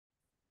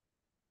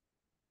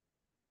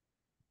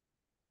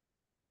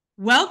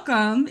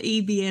Welcome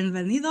y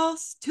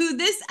bienvenidos to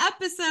this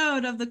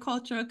episode of the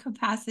Cultural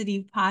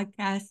Capacity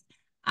Podcast.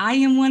 I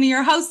am one of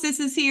your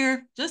hostesses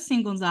here,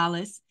 Justine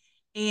Gonzalez.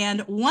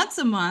 And once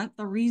a month,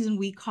 the reason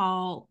we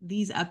call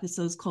these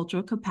episodes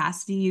Cultural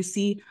Capacity, you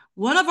see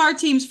one of our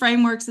team's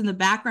frameworks in the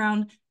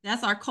background.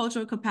 That's our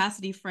Cultural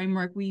Capacity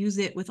Framework. We use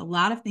it with a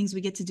lot of things we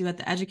get to do at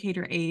the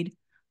Educator Aid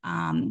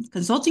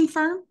consulting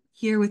firm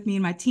here with me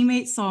and my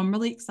teammates. So I'm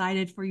really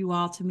excited for you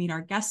all to meet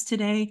our guests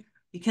today,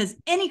 because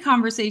any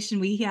conversation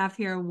we have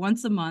here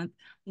once a month,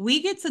 we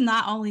get to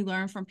not only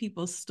learn from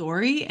people's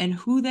story and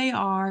who they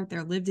are,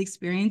 their lived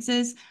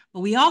experiences, but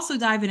we also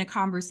dive into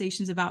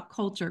conversations about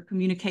culture,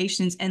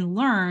 communications, and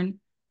learn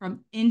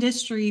from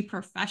industry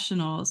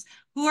professionals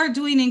who are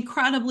doing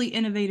incredibly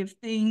innovative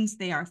things.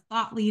 They are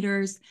thought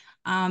leaders.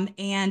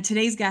 And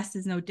today's guest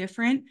is no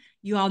different.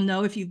 You all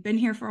know, if you've been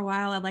here for a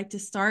while, I'd like to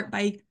start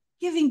by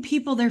giving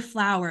people their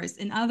flowers.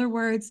 In other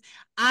words,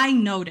 I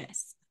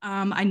notice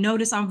I'm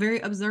a very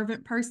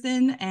observant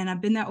person, and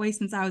I've been that way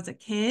since I was a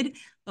kid.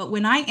 But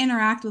when I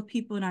interact with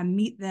people and I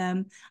meet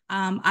them,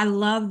 I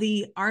love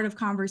the art of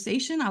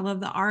conversation. I love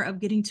the art of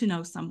getting to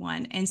know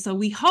someone. And so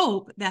we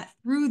hope that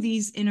through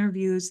these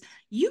interviews,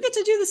 you get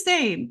to do the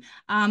same.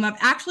 I've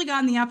actually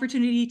gotten the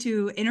opportunity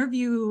to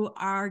interview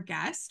our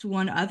guest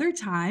one other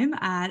time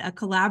at a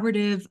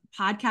collaborative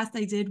podcast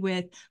I did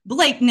with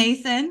Blake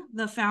Nathan,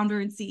 the founder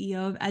and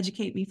CEO of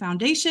Educate Me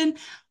Foundation,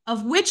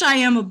 of which I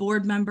am a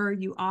board member.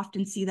 You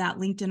often see that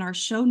linked in our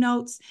show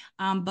notes.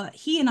 But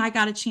he and I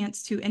got a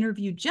chance to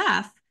interview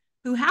Jeff,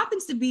 who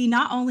happens to be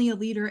not only a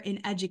leader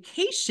in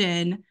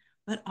education,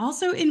 but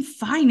also in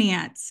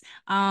finance.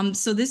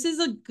 So this is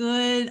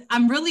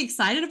I'm really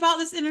excited about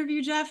this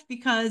interview, Jeff,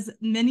 because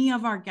many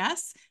of our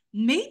guests,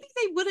 maybe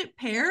they wouldn't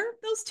pair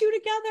those two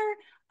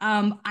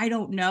together. I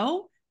don't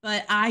know.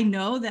 But I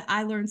know that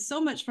I learn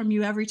so much from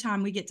you every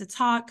time we get to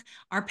talk.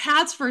 Our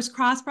paths first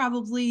crossed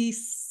probably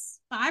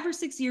 5 or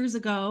 6 years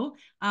ago.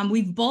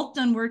 We've both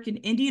done work in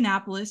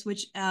Indianapolis,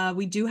 which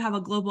we do have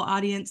a global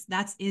audience.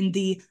 That's in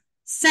the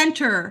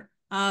center,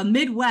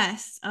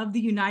 Midwest of the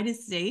United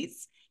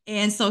States.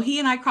 And so he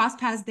and I crossed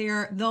paths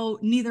there, though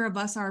neither of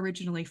us are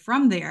originally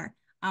from there.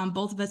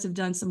 Both of us have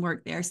done some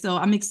work there. So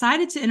I'm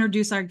excited to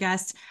introduce our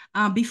guest.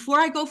 Before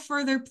I go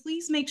further,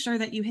 please make sure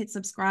that you hit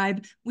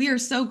subscribe. We are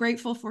so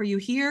grateful for you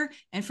here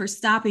and for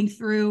stopping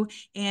through.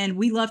 And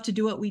we love to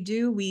do what we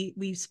do.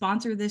 We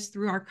sponsor this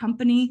through our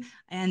company,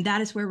 and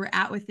that is where we're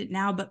at with it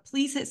now. But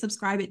please hit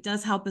subscribe. It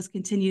does help us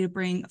continue to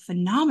bring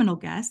phenomenal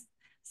guests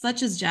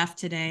such as Jeff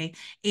today.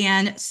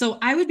 And so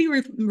I would be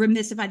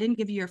remiss if I didn't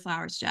give you your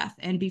flowers, Jeff.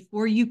 And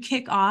before you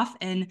kick off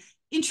and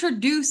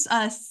introduce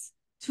us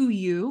to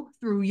you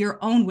through your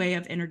own way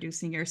of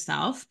introducing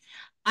yourself,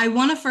 I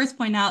want to first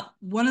point out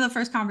one of the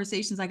first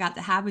conversations I got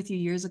to have with you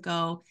years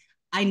ago.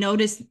 I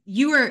noticed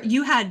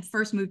you had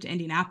first moved to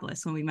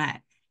Indianapolis when we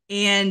met,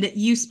 and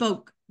you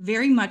spoke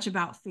very much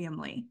about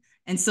family.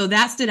 And so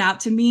that stood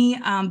out to me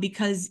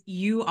because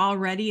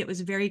it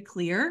was very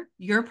clear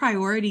your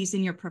priorities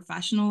in your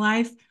professional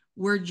life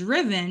were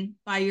driven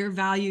by your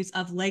values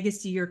of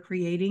legacy you're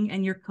creating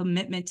and your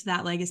commitment to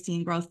that legacy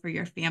and growth for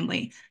your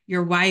family,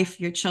 your wife,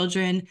 your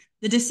children,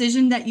 the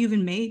decision that you've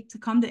made to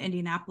come to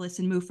Indianapolis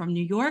and move from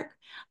New York.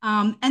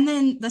 And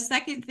then the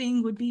second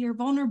thing would be your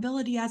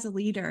vulnerability as a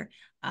leader.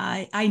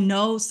 I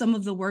know some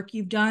of the work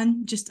you've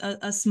done, just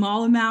a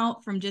small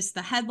amount from just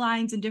the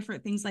headlines and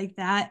different things like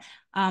that.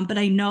 But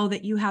I know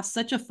that you have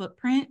such a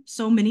footprint,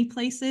 so many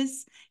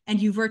places,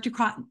 and you've worked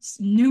across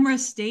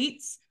numerous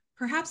states,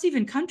 perhaps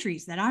even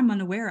countries that I'm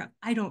unaware of.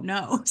 I don't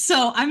know.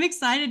 So I'm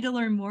excited to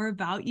learn more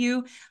about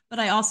you, but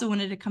I also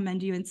wanted to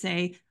commend you and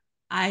say,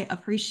 I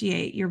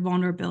appreciate your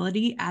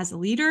vulnerability as a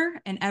leader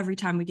and every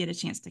time we get a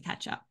chance to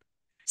catch up.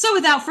 So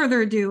without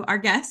further ado, our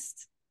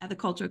guest at the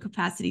Cultural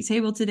Capacity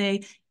table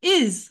today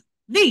is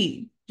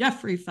the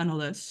Geoffrey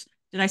Fenelus.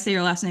 Did I say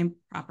your last name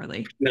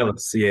properly?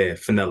 Fenelus, yeah,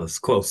 Fenelus.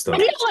 Close though.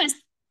 Fenelus.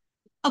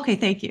 Okay,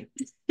 thank you.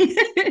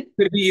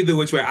 Could be either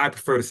which way. I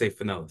prefer to say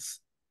Fenelus.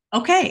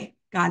 Okay,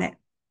 got it.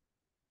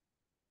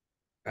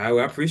 I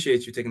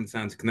appreciate you taking the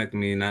time to connect with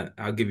me, and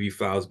I'll give you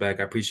flowers back.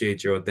 I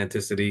appreciate your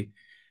authenticity,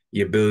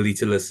 your ability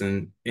to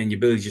listen, and your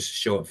ability just to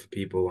show up for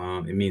people.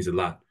 It means a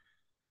lot.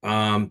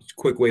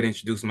 Quick way to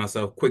introduce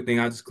myself. Quick thing,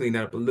 I'll just clean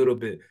that up a little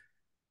bit.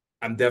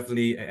 I'm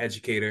definitely an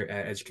educator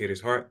at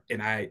Educator's Heart,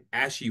 and I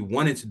actually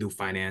wanted to do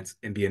finance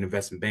and be an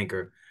investment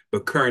banker,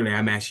 but currently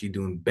I'm actually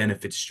doing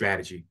benefit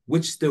strategy,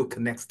 which still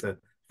connects to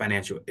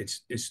financial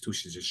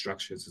institutions and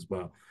structures as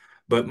well.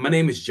 But my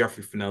name is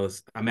Geoffrey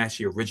Fenelus. I'm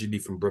actually originally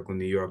from Brooklyn,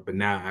 New York, but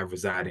now I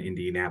reside in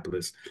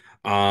Indianapolis.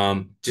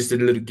 Just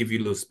to give you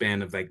a little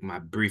span of like my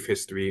brief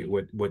history,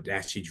 what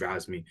actually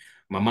drives me.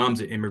 My mom's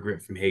an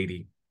immigrant from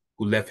Haiti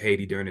who left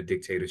Haiti during a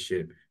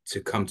dictatorship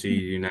to come to the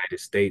United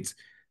States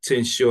to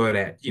ensure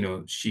that,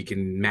 she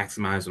can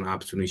maximize on the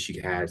opportunity she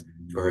has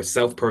for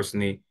herself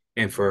personally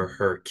and for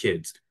her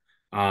kids.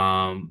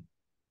 My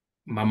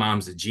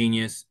mom's a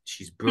genius.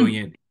 She's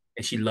brilliant,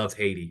 and she loves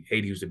Haiti.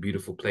 Haiti was a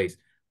beautiful place,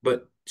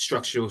 but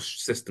structural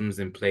systems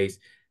in place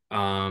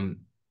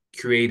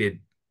created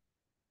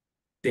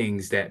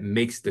things that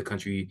makes the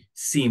country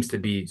seems to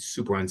be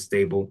super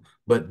unstable,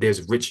 but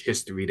there's rich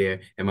history there,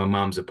 and my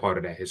mom's a part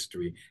of that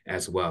history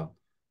as well.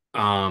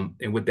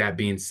 And with that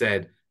being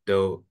said,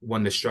 though,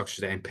 one of the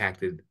structures that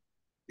impacted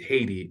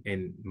Haiti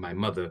and my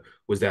mother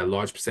was that a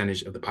large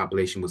percentage of the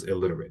population was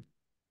illiterate.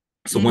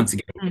 So once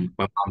again, Mm-hmm.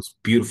 my mom's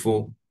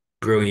beautiful,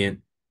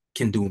 brilliant,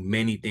 can do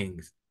many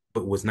things,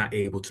 but was not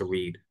able to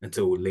read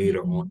until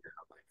later on in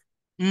her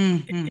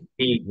life.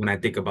 Mm-hmm. When I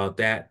think about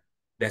that,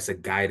 that's a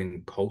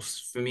guiding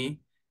post for me,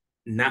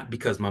 not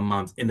because my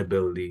mom's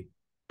inability,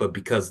 but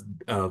because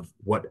of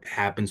what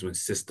happens when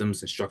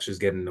systems and structures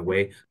get in the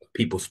way of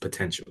people's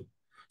potential.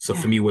 So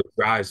for Yeah. me, what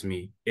drives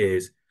me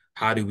is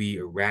how do we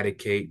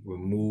eradicate,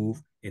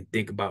 remove, and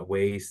think about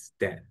ways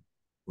that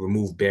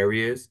remove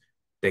barriers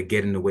that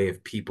get in the way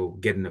of people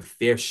getting a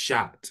fair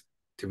shot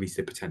to reach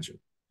their potential.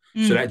 So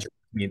Mm. that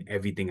drives me in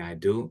everything I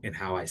do and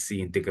how I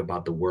see and think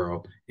about the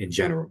world in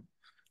general.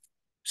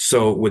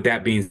 So with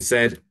that being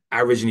said,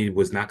 I originally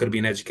was not going to be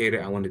an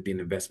educator. I wanted to be an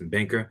investment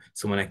banker.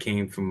 So when I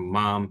came from a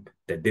mom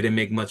that didn't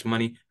make much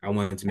money, I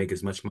wanted to make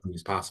as much money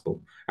as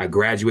possible. I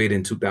graduated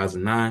in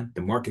 2009.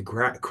 The market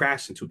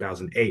crashed in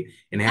 2008,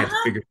 and I had to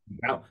Ah. figure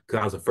it out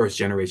because I was a first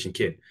generation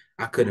kid.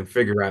 I couldn't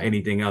figure out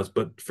anything else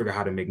but figure out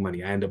how to make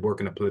money. I ended up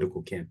working a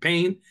political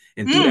campaign,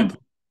 and through that Mm.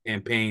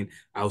 campaign,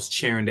 I was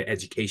chairing the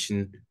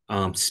education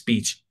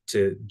speech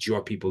to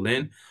draw people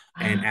in.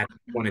 And Ah. at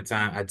the point in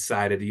time, I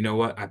decided, you know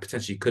what, I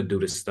potentially could do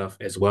this stuff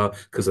as well.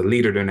 Because a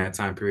leader during that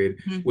time period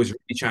Mm. was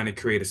really trying to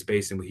create a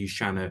space in which he's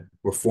trying to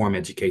reform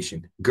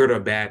education, good or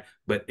bad,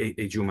 but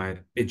it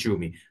drew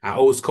me. I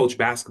always coached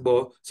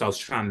basketball, so I was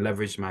trying to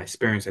leverage my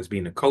experience as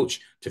being a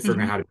coach to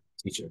figure out Mhm. how to be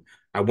a teacher.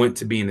 I went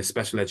to being a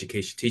special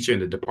education teacher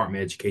in the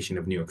Department of Education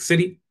of New York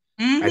City.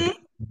 I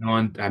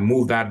Mhm. I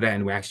moved out of that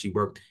and we actually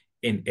worked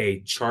in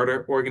a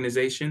charter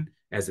organization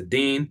as a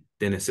dean,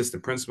 then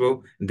assistant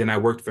principal, and then I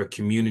worked for a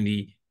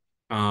community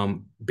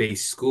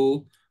based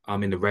school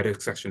in the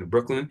Reddick section of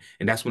Brooklyn.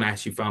 And that's when I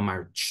actually found my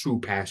true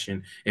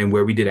passion and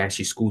where we did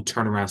actually school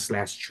turnaround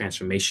slash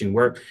transformation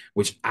work,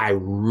 which I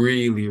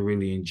really,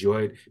 really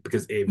enjoyed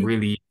because it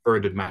really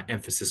furthered my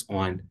emphasis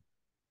on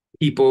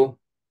people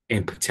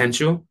and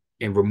potential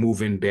and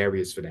removing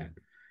barriers for that.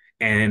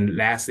 And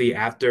lastly,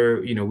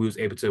 after we was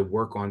able to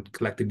work on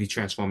collectively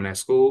transforming that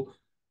school,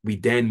 we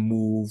then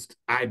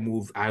I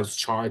was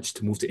charged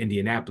to move to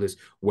Indianapolis,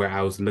 where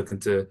I was looking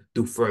to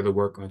do further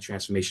work on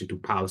transformation through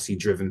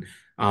policy-driven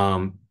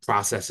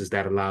processes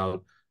that allowed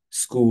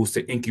schools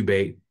to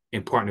incubate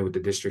and partner with the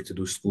district to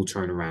do school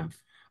turnaround.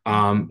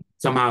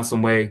 Somehow,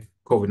 some way,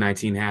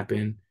 COVID-19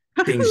 happened,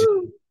 things just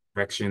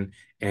direction,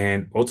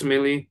 and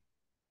ultimately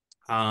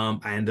I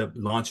ended up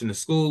launching the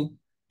school,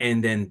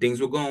 and then things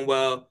were going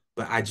well.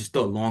 But I just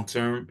thought long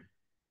term,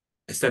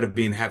 instead of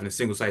being having a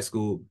single site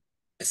school,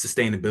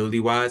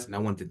 sustainability wise, and I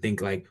wanted to think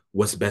like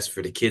what's best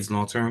for the kids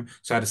long term.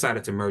 So I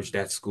decided to merge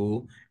that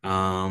school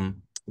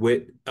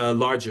with a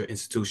larger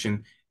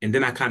institution. And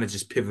then I kind of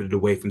just pivoted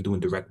away from doing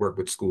direct work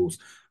with schools.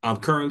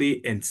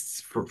 Currently, and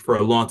for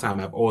a long time,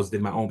 I've always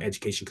did my own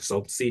education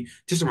consultancy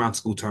just around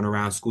school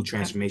turnaround, school Yeah.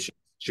 transformation,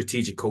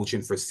 strategic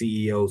coaching for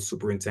CEOs,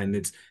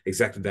 superintendents,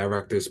 executive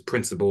directors,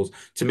 principals,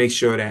 to make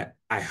sure that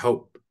I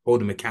help hold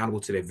them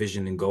accountable to their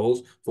vision and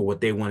goals for what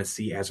they want to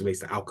see as relates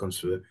to outcomes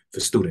for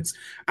students.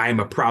 I am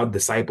a proud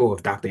disciple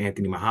of Dr.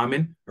 Anthony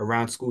Muhammad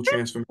around school We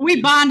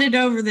transformation. bonded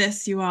over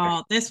this, you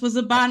all. This was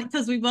a bond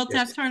because we both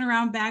have Yes.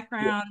 turnaround Yeah.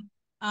 background.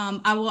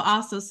 I will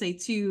also say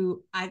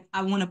too, I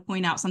want to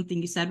point out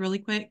something you said really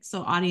quick,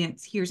 so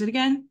audience hears it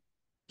again.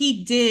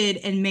 He did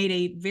and made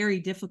a very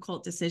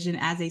difficult decision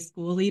as a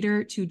school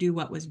leader to do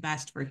what was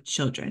best for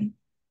children.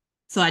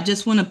 So I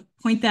just want to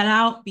point that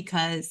out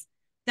because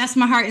that's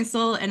my heart and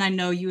soul, and I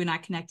know you and I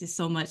connected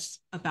so much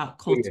about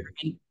Oh, culture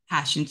yeah. and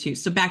passion too.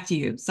 So back to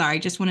you. Sorry,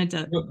 just wanted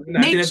to No, I think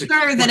make that's a key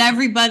sure that point.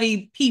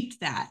 everybody peeped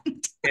that.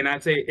 And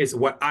I'd say it's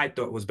what I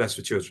thought was best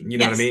for children. You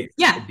know what I Yes. mean?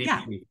 Yeah. Yeah.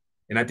 Deeply.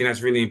 And I think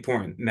that's really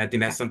important. And I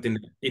think that's something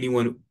that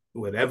anyone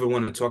would ever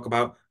want to talk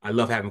about. I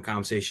love having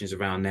conversations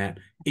around that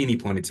any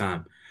point in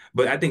time.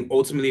 But I think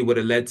ultimately what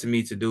it led to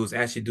me to do is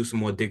actually do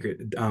some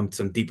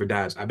deeper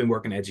dives. I've been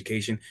working in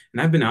education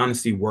and I've been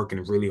honestly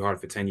working really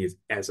hard for 10 years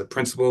as a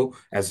principal,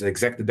 as an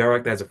executive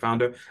director, as a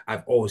founder.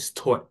 I've always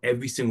taught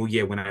every single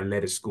year when I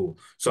led a school.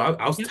 So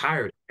I was Yep.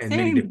 tired and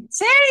many different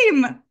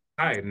Same. Same.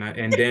 tired.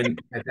 And then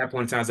at that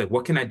point in time, I was like,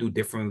 what can I do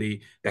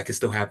differently that can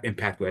still have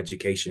impact with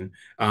education?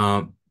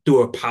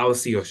 Through a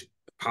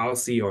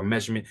policy or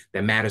measurement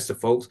that matters to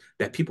folks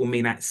that people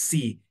may not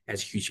see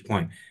as a huge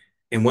point.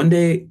 And one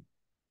day,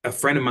 a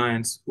friend of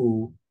mine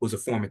who was a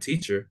former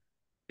teacher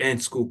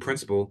and school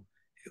principal,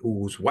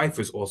 whose wife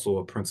was also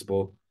a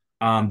principal,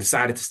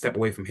 decided to step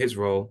away from his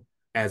role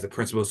as a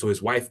principal so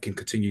his wife can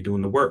continue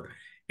doing the work.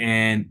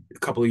 And a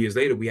couple of years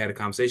later, we had a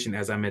conversation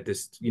as I'm at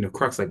this,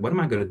 crux, like, what am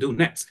I going to do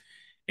next?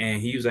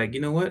 And he was like,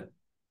 you know what?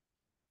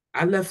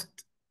 I left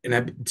and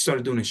I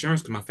started doing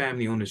insurance because my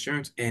family owned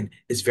insurance, and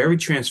it's very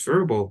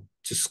transferable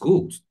to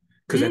schools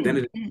because at the end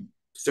Mm, of the day, mm,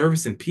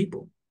 servicing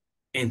people.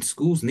 And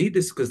schools need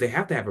this because they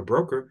have to have a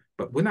broker,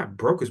 but we're not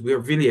brokers. We're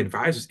really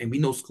advisors and we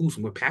know schools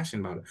and we're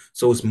passionate about it.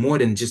 So it's more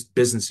than just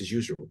business as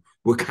usual.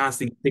 We're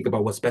constantly thinking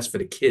about what's best for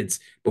the kids,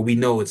 but we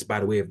know it's by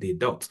the way of the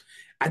adults.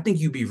 I think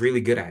you'd be really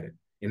good at it.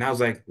 And I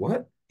was like,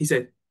 what? He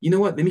said, you know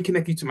what? Let me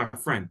connect you to my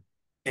friend.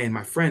 And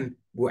my friend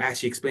will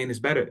actually explain this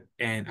better.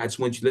 And I just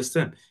want you to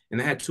listen to him.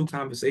 And I had two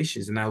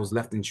conversations and I was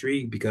left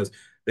intrigued because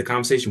the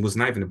conversation was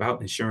not even about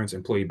insurance,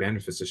 employee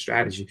benefits, or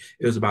strategy.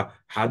 It was about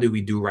how do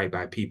we do right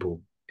by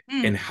people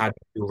and Mm, how to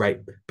do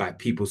right by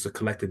people so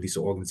collectively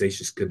so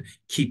organizations could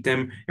keep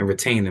them and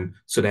retain them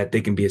so that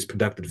they can be as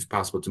productive as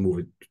possible to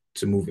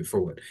move it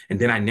forward. And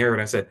then I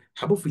narrowed, I said,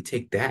 how about if we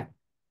take that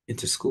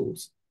into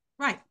schools?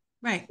 right,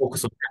 right.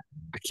 Focus on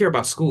that. I care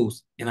about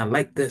schools and I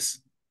like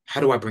this. How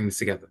do I bring this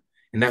together?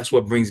 And that's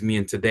what brings me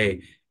in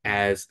today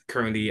as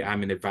currently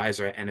I'm an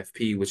advisor at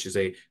NFP, which is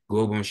a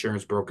global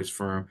insurance brokerage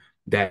firm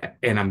that,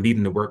 and I'm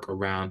leading the work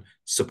around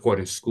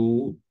supporting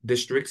school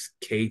districts,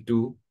 K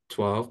through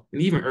 12,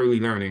 and even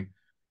early learning,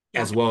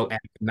 Yeah. as well as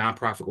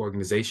nonprofit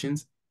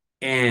organizations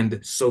and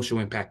social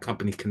impact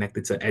companies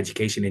connected to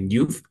education and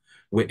youth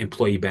with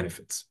employee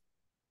benefits.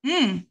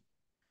 Mm.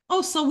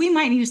 Oh, so we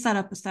might need to set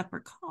up a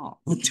separate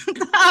call.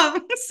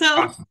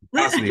 So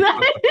Possibly, let,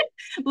 possibly.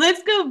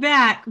 let's go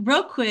back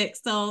real quick.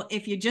 So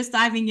if you're just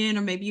diving in,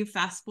 or maybe you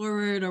fast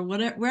forward or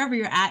whatever, wherever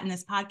you're at in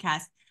this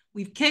podcast,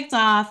 we've kicked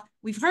off.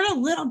 We've heard a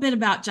little bit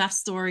about Jeff's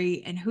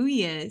story and who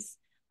he is.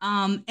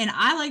 And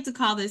I like to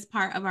call this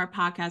part of our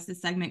podcast,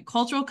 this segment,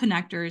 cultural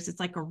connectors. It's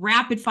like a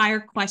rapid fire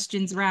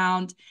questions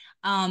round.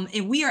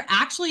 And we are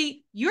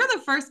actually, you're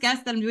the first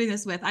guest that I'm doing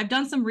this with. I've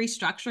done some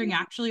restructuring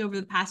actually over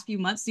the past few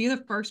months. So you're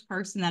the first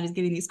person that is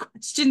getting these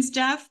questions,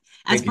 Jeff,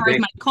 as Thank you. far as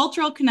Thank my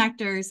cultural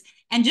connectors.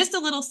 And just a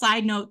little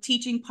side note,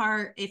 teaching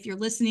part, if you're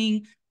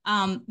listening,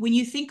 when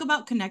you think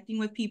about connecting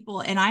with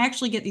people, and I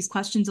actually get these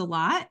questions a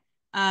lot,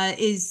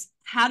 is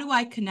how do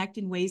I connect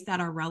in ways that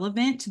are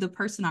relevant to the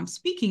person I'm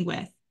speaking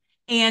with?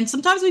 And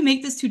sometimes we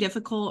make this too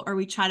difficult or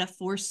we try to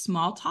force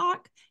small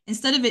talk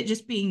instead of it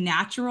just being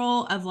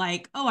natural of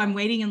like, oh, I'm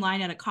waiting in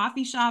line at a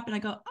coffee shop and I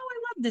go, oh, I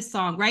love this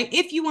song, right?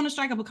 If you want to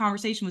strike up a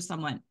conversation with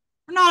someone,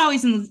 we're not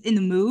always in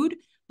the mood,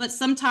 but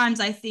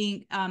sometimes I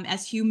think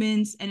as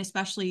humans and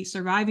especially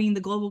surviving the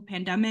global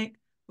pandemic,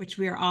 which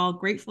we are all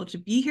grateful to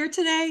be here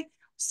today,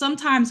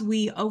 sometimes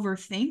we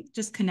overthink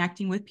just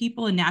connecting with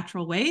people in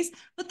natural ways.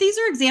 But these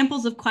are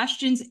examples of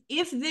questions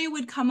if they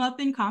would come up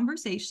in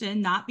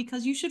conversation, not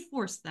because you should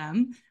force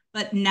them,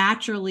 but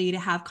naturally to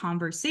have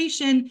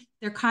conversation.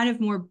 They're kind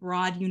of more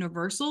broad,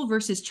 universal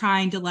versus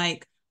trying to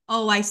like,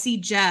 oh, I see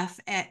Jeff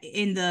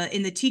in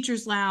the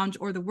teacher's lounge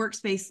or the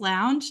workspace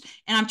lounge,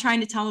 and I'm trying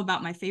to tell him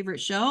about my favorite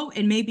show,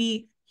 and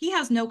maybe he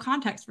has no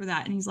context for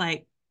that, and he's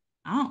like,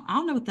 I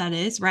don't know what that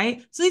is,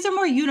 right? So these are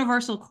more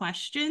universal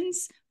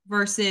questions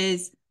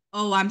versus,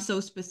 oh, I'm so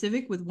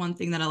specific with one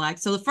thing that I like.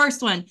 So the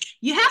first one,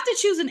 you have to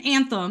choose an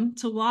anthem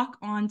to walk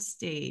on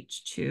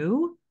stage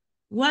to.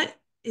 What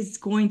is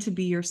going to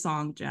be your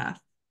song, Jeff,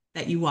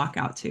 that you walk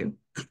out to?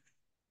 you.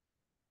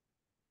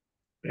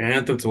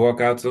 Anthem to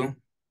walk out to.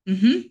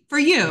 For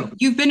you,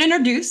 you've been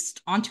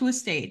introduced onto a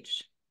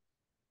stage.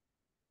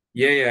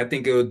 Yeah, yeah, I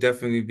think it would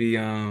definitely be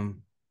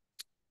um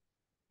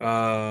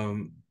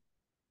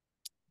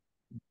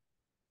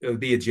it would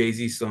be a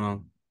Jay-Z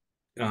song.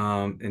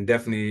 And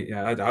definitely,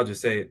 yeah, I'll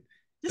just say it.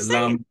 Just say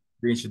Allow it. me to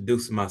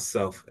reintroduce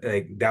myself.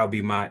 Like that would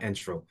be my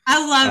intro. I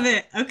Uh, love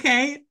it.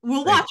 Okay.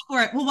 We'll like watch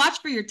for it. We'll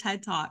watch for your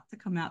TED talk to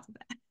come out to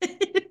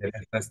that.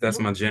 yeah, that's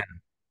my jam.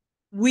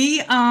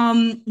 We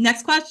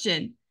next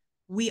question.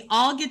 We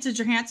all get to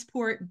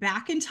transport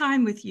back in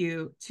time with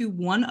you to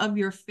one of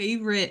your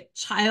favorite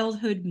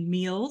childhood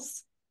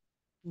meals.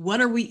 What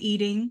are we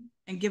eating?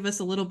 And give us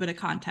a little bit of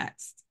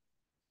context.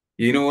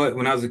 You know what?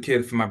 When I was a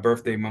kid for my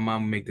birthday, my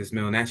mom would make this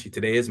meal. And actually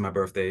today is my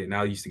birthday, and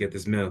I used to get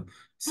this meal.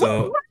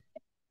 So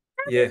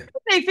yeah,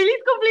 Birthday, feliz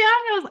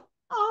cumpleaños.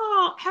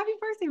 Oh, happy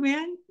birthday,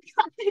 man.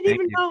 I didn't thank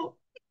even you. know.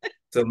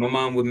 So my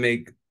mom would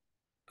make,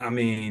 I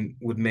mean,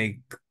 would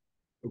make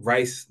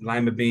rice,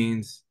 lima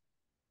beans,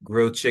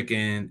 grilled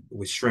chicken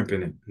with shrimp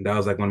in it. And that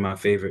was like one of my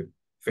favorite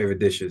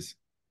dishes.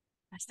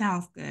 That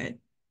sounds good.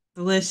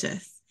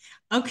 Delicious.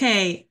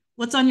 Okay,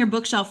 what's on your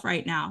bookshelf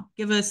right now?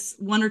 Give us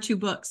one or two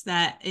books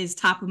that is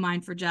top of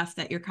mind for Jeff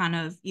that you're kind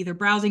of either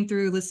browsing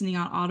through, listening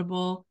on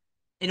Audible.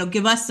 It'll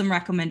give us some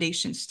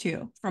recommendations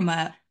too from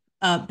a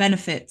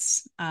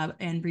benefits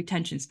and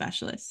retention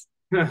specialist.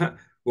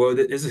 Well,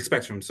 it's a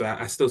spectrum. So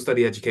I still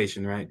study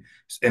education, right?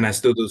 And I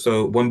still do.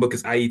 So one book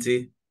is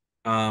IET,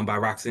 by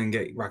Roxane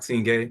Gay.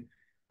 Roxane Gay.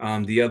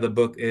 The other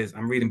book is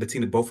I'm reading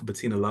both of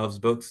Bettina Love's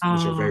books,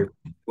 which are Oh, very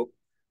cool.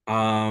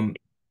 Um,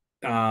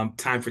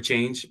 Time for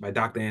Change by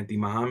Dr. Anthony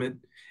Muhammad.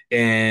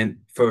 And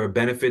for a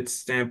benefits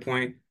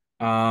standpoint,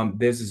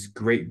 there's this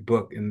great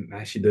book, and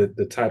actually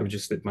the title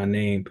just slipped my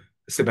name.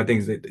 Slipped my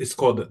things. It's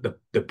called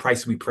the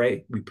Price We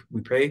Pray.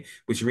 We Pray,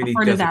 which I've really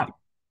heard of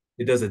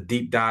does that. a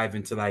deep dive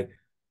into like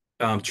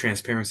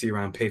transparency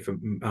around pay for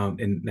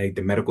in like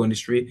the medical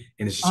industry,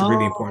 and it's just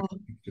really Oh,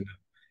 important to know.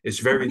 It's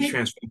very okay.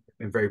 transformative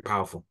and very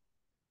powerful.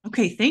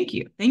 Okay, thank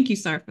you. Thank you,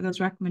 sir, for those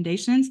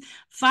recommendations.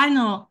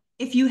 Final,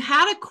 if you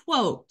had a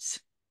quote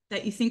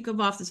that you think of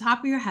off the top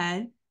of your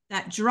head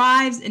that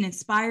drives and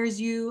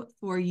inspires you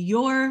for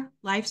your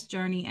life's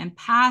journey and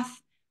path,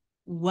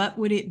 what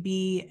would it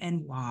be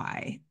and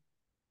why?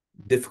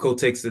 Difficult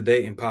takes a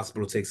day,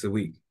 impossible takes a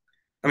week.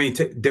 I mean,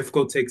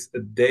 difficult takes a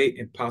day,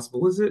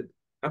 impossible. Was it?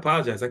 I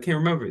apologize. I can't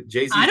remember it.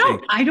 Jay-Z say.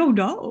 I don't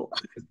know.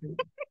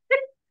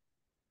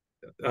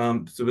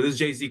 So this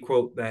Jay-Z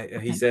quote that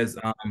he Okay. says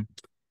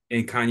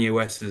in Kanye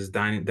West's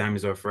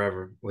Diamonds Are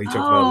Forever, where he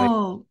talks about like,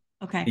 Oh,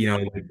 okay.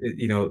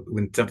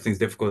 when something's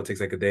difficult, it takes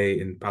like a day,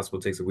 and possible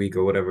takes a week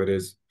or whatever it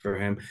is for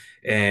him.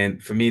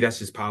 And for me, that's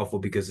just powerful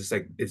because it's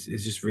like it's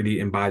just really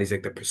embodies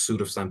like the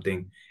pursuit of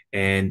something,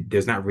 and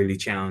there's not really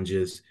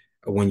challenges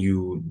when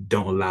you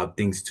don't allow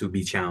things to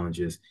be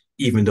challenges,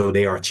 even though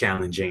they are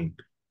challenging.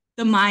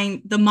 The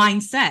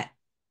mindset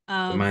The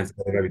of mindset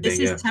of this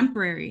everything, is yeah.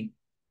 temporary.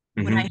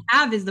 What I Hmm.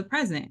 have is the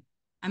present.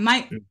 I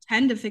might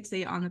tend to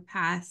fixate on the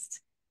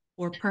past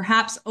or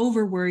perhaps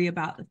over worry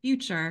about the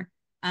future.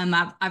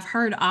 I've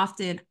heard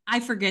often, I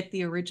forget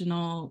the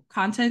original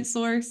content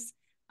source,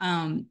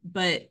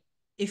 but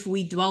if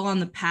we dwell on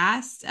the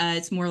past,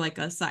 it's more like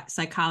a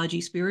psychology,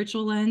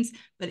 spiritual lens.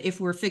 But if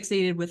we're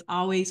fixated with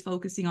always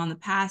focusing on the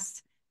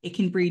past, it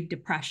can breed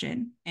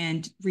depression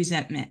and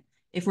resentment.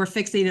 If we're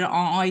fixated on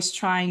always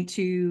trying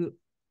to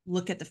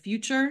look at the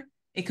future,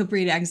 it could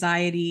breed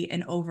anxiety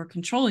and over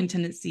controlling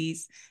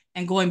tendencies.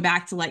 And going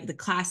back to like the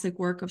classic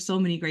work of so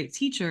many great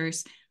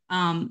teachers,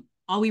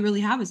 all we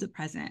really have is the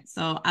present.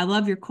 So I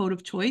love your quote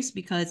of choice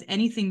because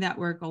anything that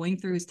we're going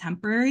through is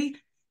temporary,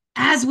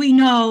 as we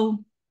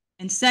know.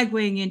 And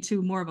segueing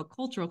into more of a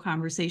cultural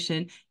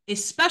conversation,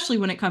 especially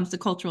when it comes to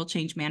cultural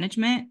change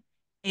management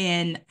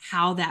and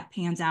how that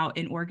pans out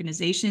in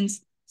organizations,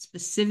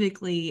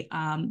 specifically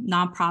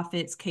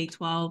nonprofits,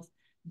 K-12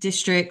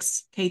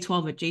 districts,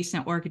 K-12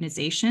 adjacent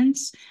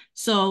organizations.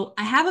 So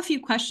I have a few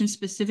questions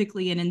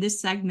specifically, and in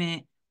this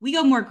segment, we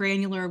go more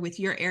granular with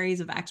your areas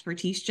of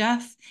expertise,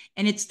 Jeff,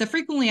 and it's the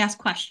frequently asked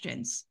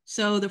questions.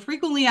 So the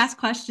frequently asked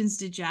questions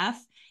to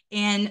Jeff,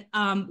 and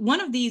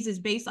one of these is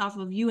based off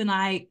of you and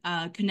I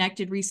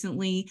connected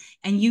recently,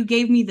 and you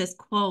gave me this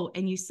quote,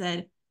 and you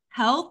said,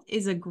 "Health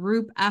is a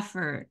group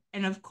effort."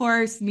 And of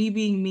course, me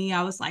being me,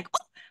 I was like,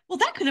 "Oh, well,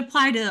 that could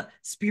apply to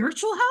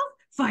spiritual health,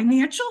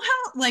 financial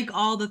health, like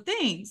all the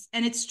things."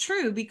 And it's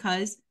true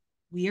because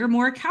we are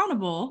more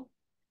accountable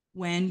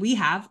when we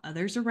have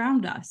others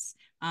around us.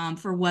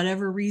 For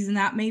whatever reason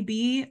that may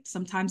be,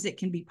 sometimes it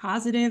can be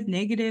positive,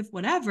 negative,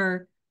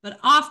 whatever, but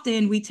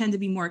often we tend to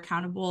be more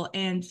accountable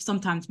and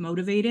sometimes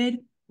motivated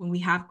when we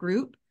have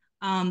group.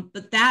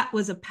 But that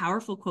was a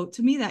powerful quote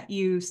to me that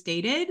you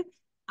stated.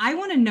 I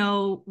want to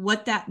know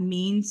what that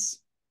means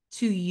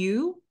to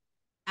you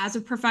as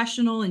a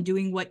professional and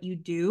doing what you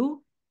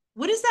do.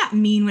 What does that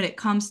mean when it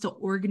comes to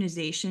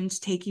organizations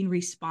taking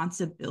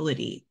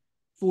responsibility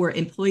for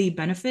employee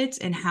benefits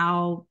and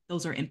how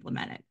those are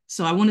implemented?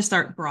 So I want to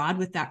start broad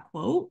with that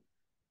quote,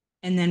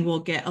 and then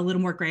we'll get a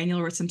little more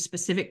granular with some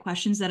specific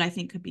questions that I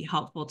think could be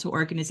helpful to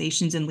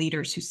organizations and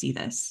leaders who see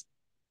this.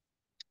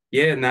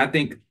 Yeah, and I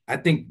think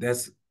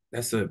that's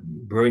a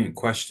brilliant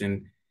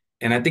question.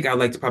 And I think I'd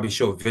like to probably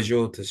show a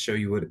visual to show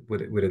you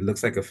what it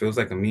looks like, or feels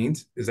like, or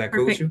means. Is that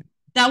cool with Perfect. you?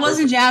 That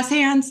wasn't Perfect. jazz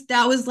hands.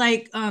 That was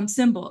like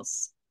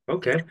symbols.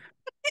 Okay.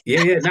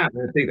 Yeah, yeah, nah,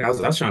 I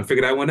was trying to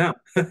figure that one out.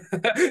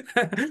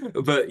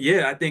 But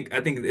yeah, I think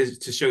it's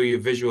to show you a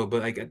visual,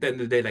 but like at the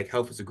end of the day, like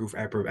health is a group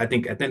effort. I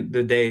think at the end of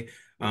the day,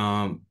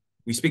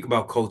 we speak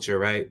about culture,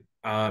 right?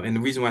 And the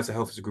reason why it's a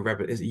health is a group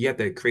effort is you have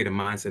to create a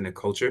mindset and a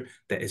culture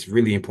that is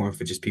really important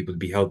for just people to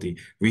be healthy.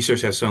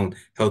 Research has shown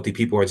healthy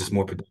people are just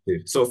more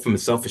productive. So from a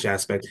selfish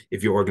aspect,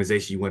 if your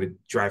organization you want to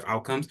drive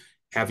outcomes,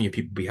 having your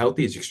people be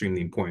healthy is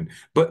extremely important.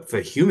 But for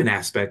human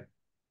aspect,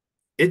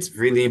 it's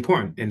really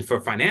important. And for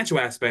financial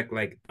aspect,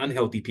 like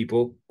unhealthy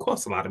people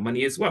cost a lot of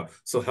money as well.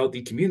 So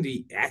healthy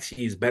community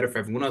actually is better for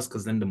everyone else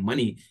because then the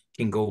money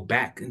can go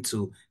back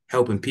into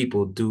helping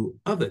people do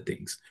other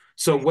things.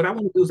 So what I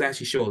want to do is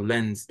actually show a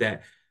lens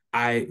that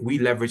we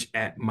leverage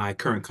at my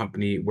current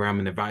company where I'm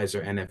an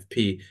advisor,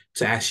 NFP,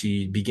 to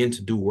actually begin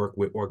to do work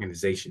with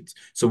organizations.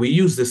 So we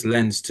use this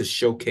lens to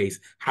showcase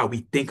how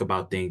we think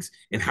about things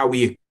and how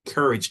we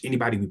encourage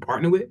anybody we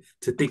partner with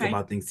to think Okay.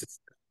 about things,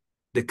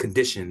 the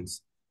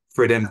conditions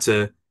for them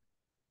to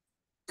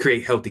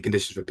create healthy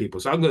conditions for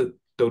people. So I'm going to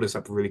throw this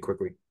up really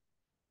quickly.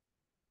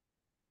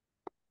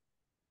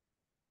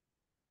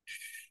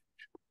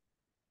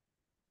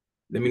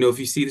 Let me know if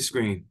you see the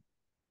screen.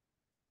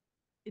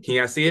 It's Can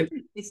you guys see it?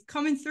 it's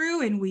coming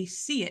through and we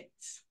see it.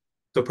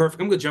 So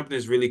perfect. I'm gonna jump in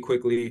this really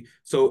quickly.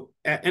 So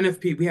at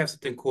NFP, we have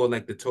something called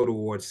like the Total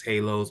Rewards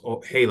Halos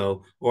or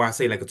Halo, or I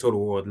say like a Total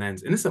Reward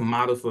Lens. And it's a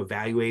model for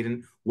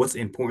evaluating what's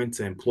important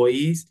to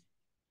employees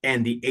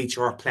and the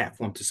HR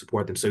platform to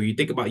support them. So you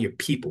think about your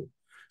people.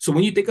 So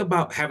when you think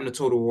about having a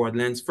Total Reward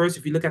Lens, first,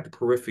 if you look at the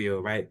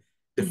peripheral, right,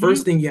 the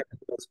first Mm-hmm. thing you have to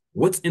do is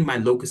what's in my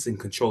locus and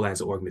control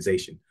as an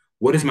organization?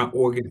 What is Right. my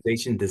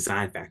organization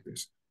design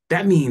factors?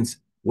 That means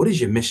what is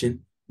your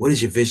mission? What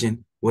is your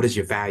vision? What is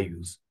your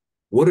values?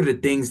 What are the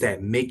things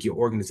that make your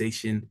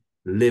organization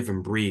live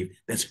and breathe?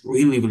 That's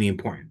really, really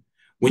important.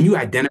 When you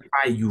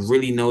identify, you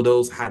really know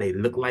those, how they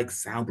look like,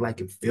 sound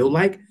like, and feel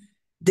like,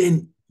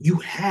 then you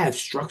have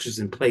structures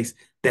in place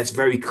that's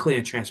very clear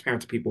and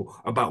transparent to people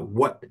about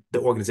what the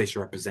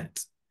organization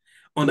represents.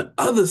 On the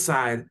other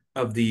side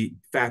of the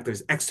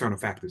factors, external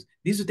factors,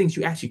 these are things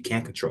you actually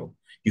can't control.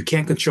 You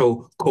can't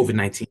control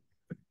COVID-19,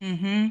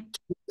 Mm-hmm.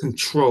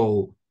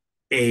 control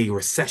a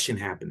recession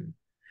happening.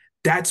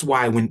 That's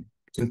why when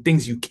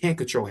things you can't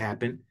control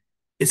happen,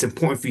 it's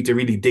important for you to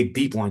really dig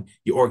deep on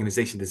your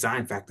organization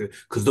design factor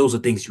because those are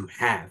things you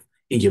have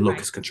in your Right.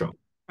 locus control.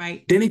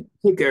 Right. Then if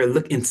you take a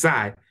look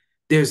inside,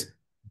 there's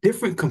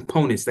different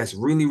components that's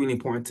really, really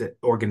important to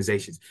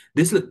organizations.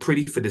 This look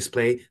pretty for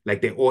display,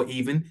 like they're all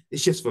even.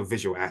 It's just for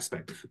visual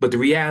aspect. But the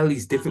reality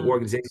is different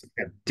organizations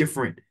have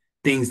different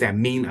things that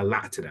mean a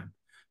lot to them.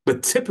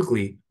 But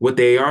typically, what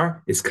they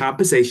are is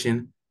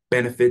compensation,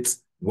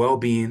 benefits,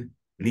 well-being,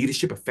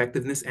 leadership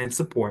effectiveness and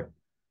support,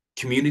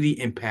 community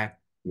impact,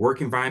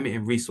 work environment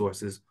and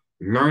resources,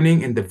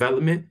 learning and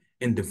development,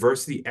 and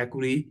diversity,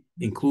 equity,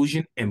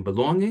 inclusion, and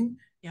belonging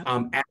Yep.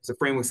 as a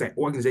framework that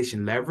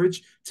organization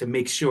leverage to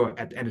make sure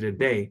at the end of the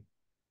day,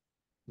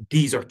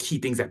 these are key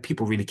things that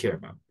people really care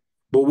about.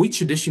 But we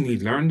traditionally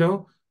learn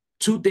though,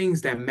 two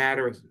things that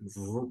matter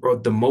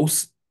the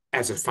most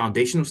as a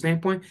foundational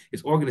standpoint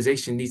is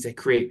organization needs to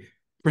create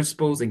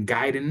principles and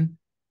guiding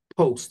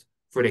posts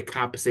for their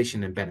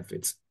compensation and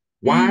benefits.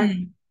 Why?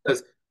 Mm.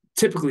 Because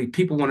typically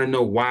people want to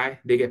know why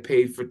they get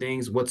paid for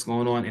things, what's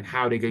going on, and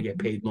how they're going to get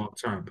paid long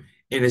term.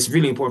 And it's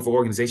really important for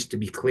organizations to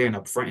be clear and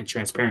upfront and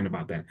transparent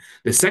about that.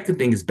 The second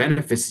thing is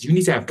benefits. You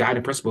need to have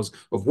guiding principles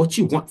of what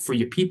you want for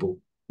your people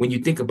when you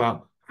think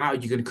about how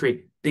you're going to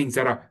create things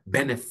that are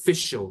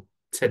beneficial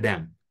to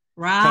them.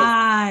 Health.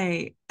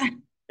 Right.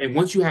 And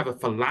once you have a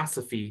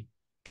philosophy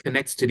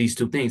connects to these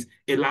two things,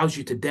 it allows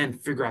you to then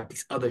figure out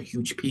these other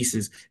huge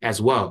pieces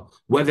as well.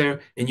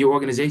 Whether in your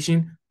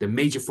organization, the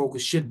major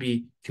focus should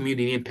be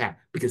community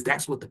impact, because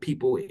that's what the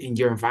people in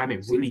your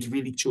environment really,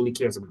 really, truly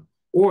cares about.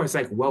 Or it's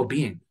like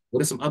well-being.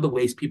 What are some other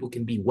ways people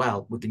can be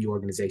well within your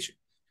organization?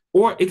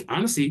 Or it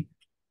honestly,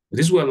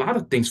 this is where a lot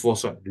of things fall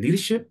short.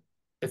 Leadership,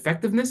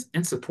 effectiveness,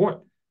 and support.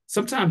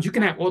 Sometimes you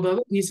can have all the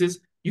other pieces.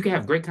 You can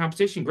have great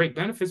competition, great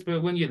benefits,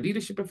 but when your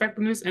leadership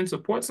effectiveness and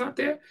support's not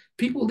there,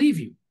 people leave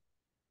you.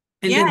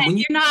 And Yeah, then when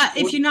you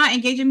if you're not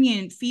engaging me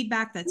in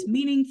feedback that's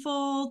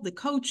meaningful, the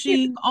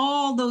coaching,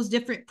 all those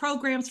different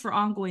programs for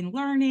ongoing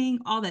learning,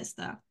 all that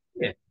stuff.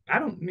 yeah,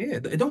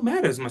 it don't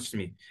matter as much to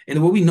me.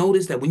 And what we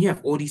notice that when you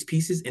have all these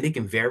pieces and they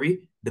can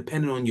vary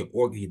depending on your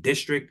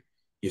district,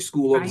 your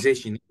school Right.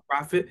 organization, your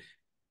profit,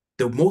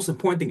 the most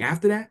important thing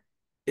after that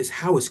is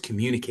how it's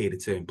communicated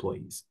to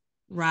employees.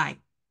 Right.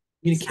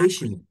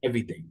 Communication Exactly. is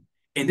everything.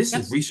 And this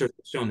Yep. is research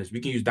showing this.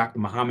 We can use Dr.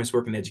 Muhammad's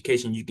work in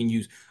education. You can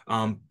use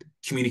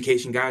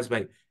communication guys,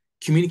 but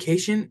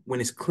communication, when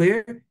it's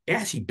clear, it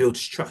actually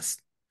builds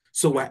trust.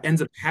 So what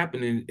ends up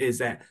happening is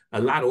that a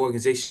lot of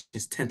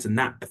organizations tend to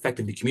not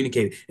effectively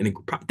communicate. And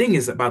the thing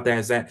is about that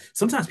is that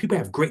sometimes people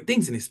have great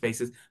things in these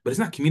spaces, but it's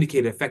not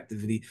communicated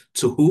effectively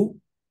to who?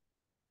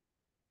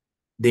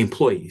 The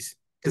employees.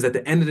 Because at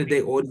the end of the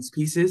day, all these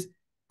pieces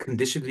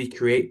conditionally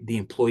create the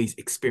employee's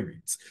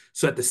experience.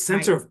 So at the Right.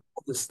 center of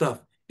all this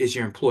stuff is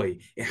your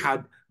employee. And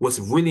how what's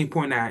really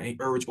important that I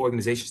urge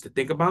organizations to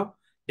think about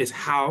is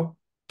how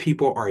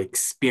people are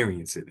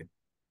experiencing it.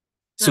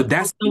 So The,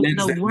 that's the the, lens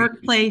the that we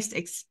workplace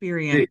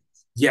experience.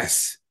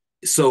 yes.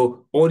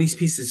 So all these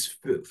pieces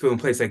feel in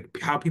place, like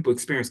how people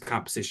experience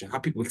composition, how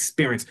people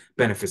experience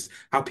benefits,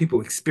 how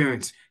people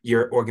experience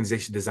your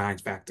organization design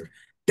factor.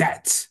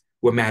 That's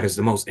what matters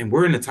the most. And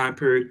we're in a time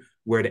period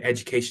where the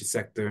education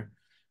sector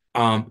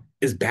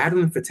is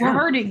battling for We're talent,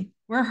 hurting.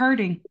 We're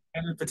hurting.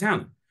 battling for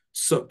talent.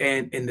 So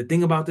and the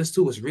thing about this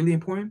too is really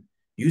important.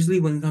 Usually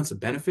when it comes to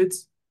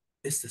benefits,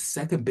 it's the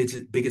second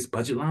biggest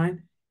budget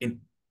line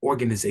in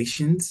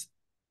organizations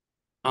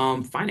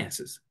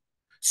finances.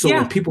 So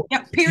when Yeah. people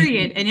Yeah.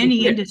 Period. In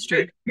any yeah,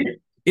 industry.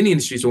 in the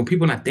industry, so when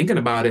people are not thinking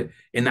about it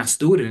and not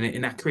stewarding it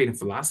and not creating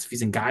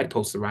philosophies and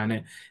guideposts around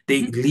it,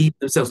 they Mhm. leave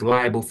themselves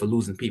liable for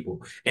losing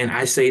people. And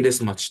I say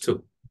this much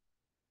too.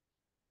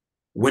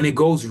 When it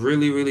goes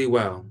really, really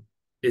well,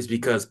 it's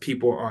because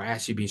people are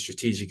actually being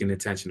strategic and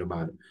intentional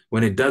about it.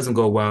 When it doesn't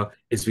go well,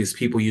 it's because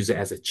people use it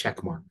as a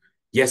check mark.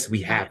 Yes, we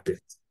Right. have this.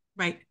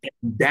 Right.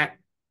 That,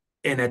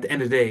 and at the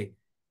end of the day,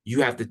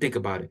 you have to think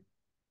about it.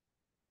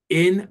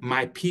 In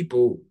my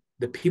people,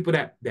 the people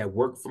that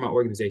work for my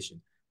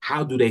organization,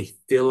 how do they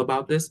feel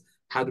about this?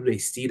 How do they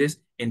see this?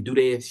 And do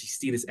they actually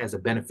see this as a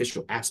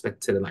beneficial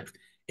aspect to their life?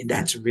 And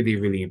that's really,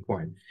 really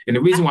important. And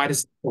the reason why this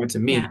is important to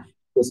Yeah. me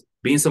is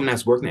being someone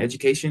that's worked in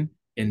education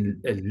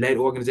and led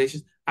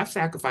organizations, I've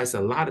sacrificed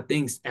a lot of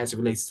things as it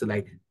relates to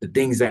like the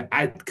things that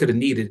I could have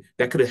needed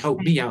that could have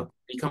helped me out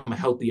become a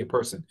healthier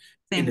person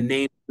in the Same.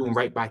 name of doing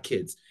right by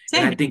kids.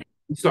 And I Same. think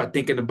we start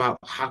thinking about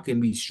how can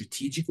we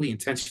strategically,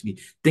 intentionally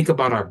think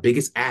about our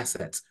biggest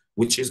assets,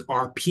 which is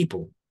our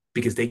people,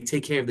 because they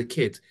take care of the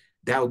kids.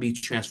 That would be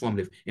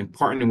transformative. And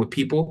partnering with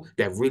people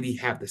that really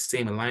have the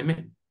same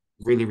alignment,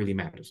 really, really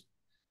matters.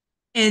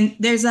 And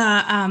there's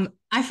a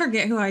I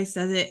forget who I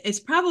said it. It's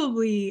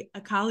probably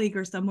a colleague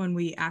or someone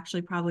we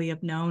actually probably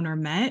have known or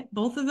met,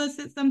 both of us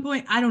at some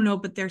point. I don't know,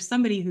 but there's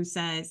somebody who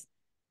says,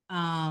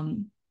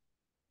 um,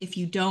 if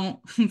you don't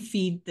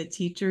feed the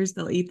teachers,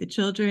 they'll eat the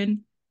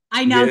children.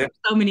 I know Yeah.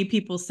 so many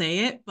people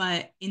say it,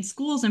 but in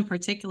schools in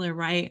particular,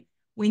 right?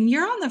 When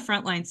you're on the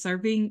front line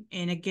serving,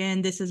 and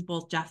again, this is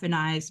both Jeff and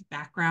I's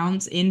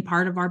backgrounds, in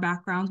part of our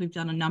backgrounds, we've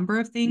done a number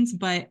of things,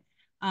 but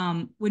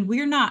when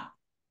we're not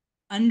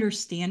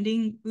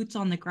understanding boots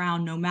on the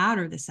ground, no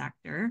matter the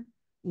sector,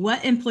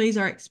 what employees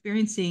are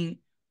experiencing,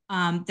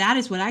 that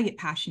is what I get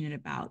passionate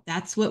about.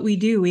 That's what we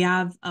do. We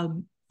have a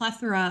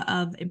plethora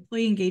of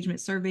employee engagement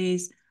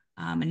surveys,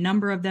 a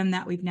number of them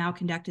that we've now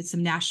conducted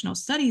some national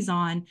studies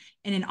on.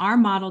 And in our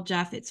model,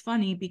 Jeff, it's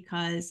funny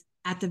because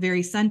at the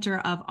very center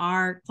of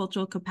our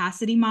cultural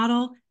capacity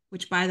model,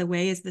 which by the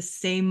way is the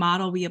same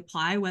model we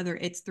apply, whether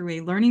it's through a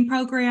learning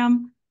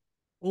program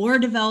or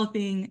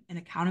developing an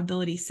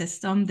accountability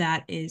system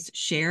that is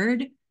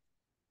shared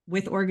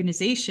with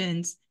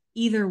organizations,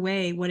 either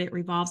way, what it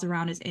revolves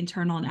around is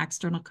internal and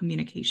external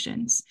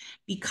communications.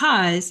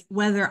 Because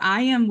whether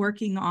I am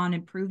working on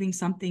improving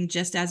something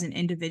just as an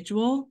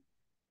individual,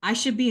 I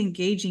should be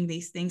engaging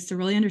these things to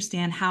really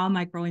understand how am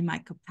I growing my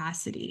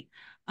capacity.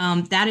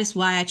 That is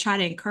why I try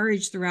to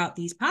encourage throughout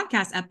these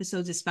podcast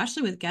episodes,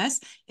 especially with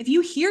guests, if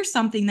you hear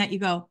something that you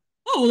go,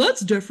 oh, well,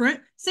 that's different.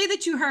 Say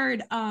that you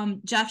heard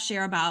Jeff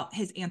share about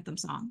his anthem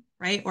song,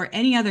 right? Or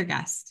any other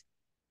guest.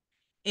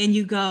 And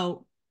you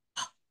go,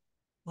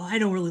 well, I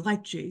don't really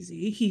like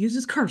Jay-Z. He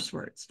uses curse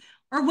words.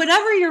 Or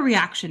whatever your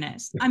reaction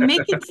is. I'm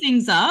making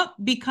things up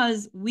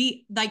because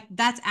we like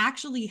that's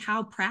actually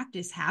how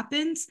practice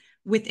happens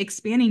with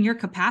expanding your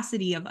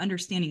capacity of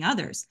understanding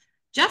others.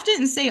 Jeff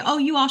didn't say, oh,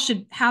 you all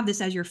should have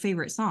this as your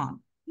favorite song.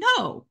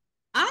 No,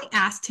 I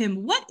asked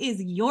him, what is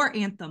your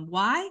anthem?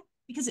 Why?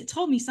 Because it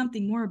told me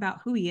something more about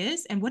who he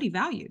is and what he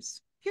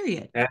values,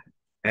 period. And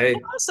Hey,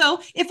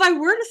 also, if I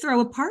were to throw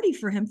a party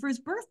for him for his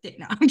birthday,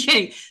 no, I'm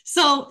kidding.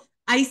 So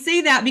I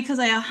say that because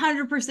I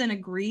 100%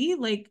 agree.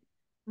 Like,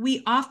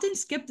 we often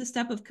skip the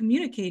step of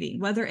communicating,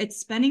 whether it's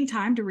spending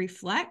time to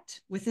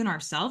reflect within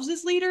ourselves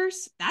as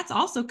leaders, that's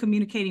also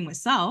communicating with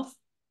self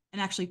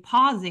and actually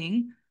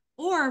pausing,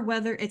 or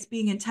whether it's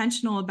being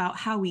intentional about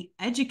how we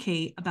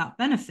educate about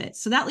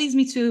benefits. So that leads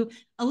me to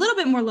a little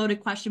bit more loaded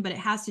question, but it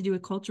has to do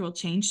with cultural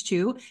change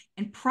too,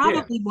 and yeah.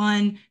 probably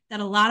one that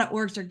a lot of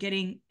orgs are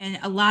getting, and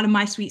a lot of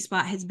my sweet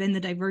spot has been the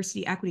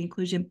diversity, equity,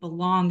 inclusion,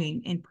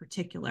 belonging in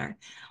particular.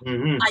 I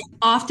Hmm.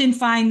 often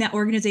find that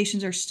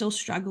organizations are still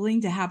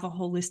struggling to have a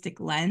holistic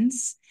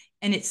lens,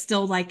 and it's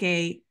still like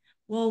a,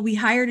 well, we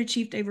hired a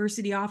chief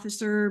diversity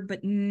officer,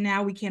 but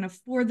now we can't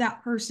afford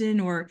that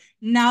person, or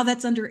now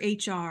that's under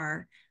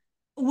HR.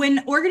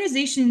 When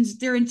organizations,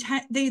 their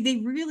intent, they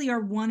really are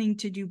wanting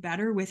to do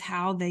better with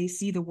how they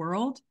see the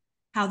world,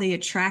 how they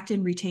attract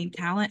and retain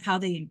talent, how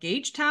they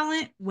engage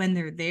talent when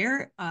they're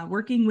there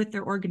working with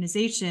their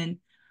organization.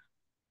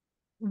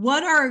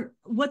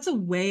 What's a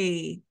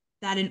way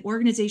that an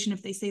organization,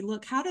 if they say,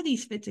 look, how do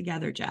these fit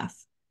together, Jeff?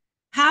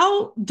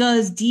 How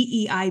does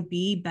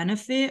DEIB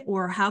benefit,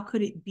 or how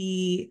could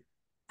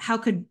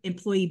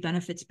employee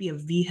benefits be a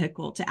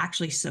vehicle to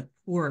actually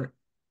support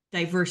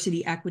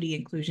diversity, equity,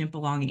 inclusion,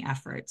 belonging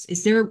efforts?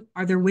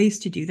 Are there ways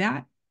to do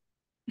that?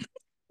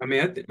 I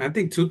mean, I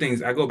think two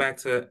things. I go back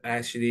to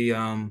actually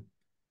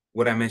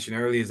what I mentioned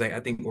earlier is like I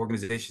think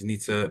organizations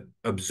need to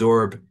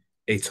absorb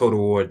a total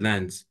reward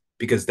lens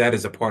because that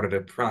is a part of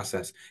the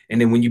process. And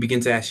then when you begin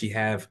to actually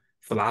have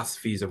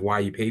philosophies of why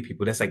you pay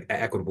people, that's like an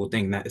equitable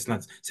thing. Not, it's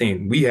not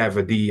saying we have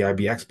a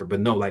DEIB expert, but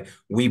no, like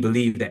we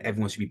believe that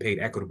everyone should be paid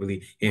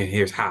equitably, and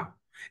here's how.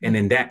 And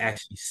then that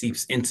actually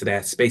seeps into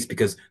that space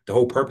because the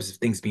whole purpose of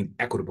things being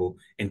equitable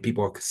and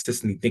people are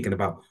consistently thinking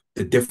about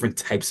the different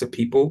types of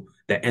people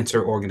that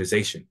enter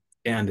organization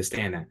and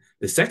understand that.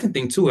 The second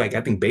thing too, like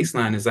I think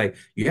baseline is like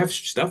you have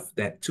stuff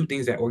that two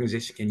things that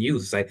organization can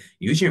use. It's like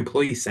use your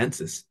employee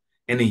census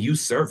and then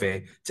use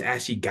survey to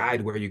actually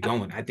guide where you're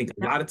going. I think a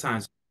Yep. lot of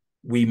times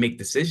we make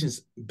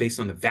decisions based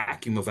on the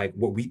vacuum of like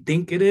what we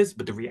think it is,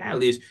 but the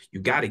reality is you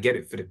got to get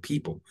it for the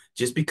people.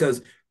 Just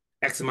because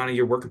X amount of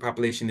your working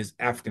population is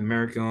African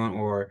American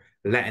or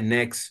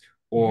Latinx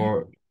Mm-hmm.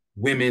 or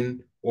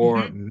women or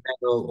Mm-hmm.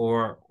 male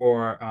or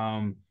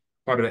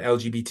part of the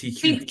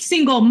LGBTQ.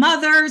 Single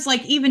mothers,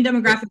 like even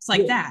demographics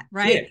like Yeah, that, yeah,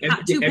 right?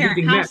 everything, Two parent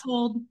everything that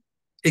household.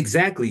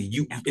 exactly.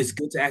 You, Yeah. it's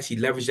good to actually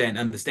leverage that and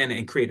understand it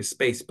and create a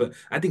space. But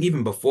I think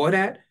even before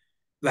that,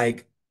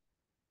 like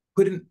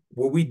putting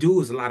what we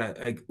do is a lot of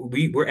like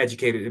we're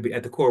educated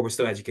at the core. We're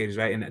still educators,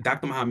 right? And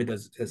Dr. Muhammad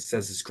says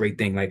this great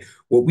thing. Like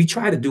what we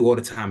try to do all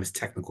the time is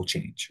technical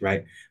change,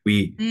 right?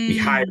 We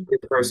hire Mm, this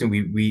person.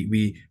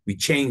 We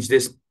change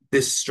this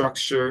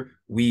structure.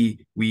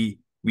 We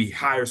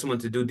hire someone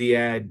to do the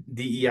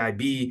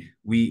DEIB.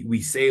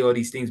 We say all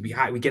these things.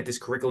 We get this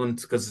curriculum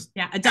because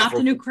yeah. Adopt a Afro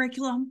new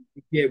curriculum.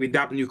 yeah, we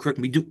adopt a new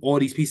curriculum. We do all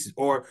these pieces,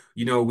 or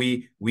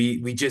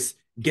we just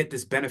get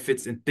this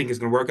benefits and think it's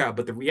gonna work out.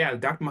 But the reality,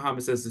 Dr.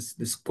 Muhammad says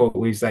this quote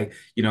where he's like,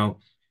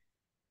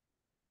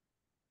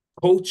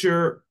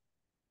 Culture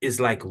is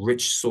like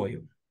rich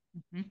soil.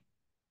 Mm-hmm.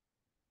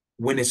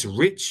 When it's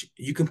rich,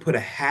 you can put a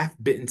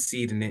half-bitten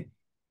seed in it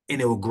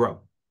and it will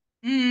grow.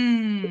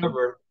 Mm.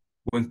 However,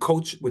 when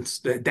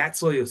that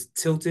soil is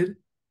tilted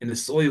and the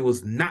soil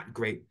is not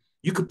great,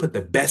 you could put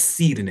the best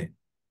seed in it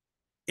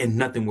and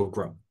nothing will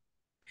grow.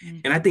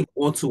 Mm. And I think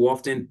all too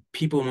often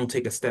people don't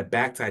take a step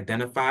back to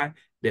identify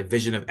their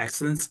vision of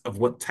excellence of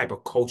what type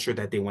of culture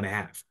that they want to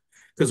have.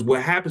 Because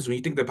what happens when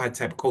you think about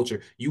type of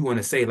culture, you want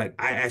to say, like,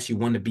 I actually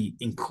want to be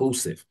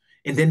inclusive.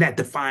 And then that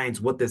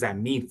defines what does that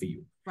mean for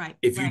you. Right,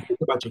 If you right, think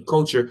about your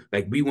culture,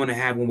 like we want to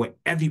have one where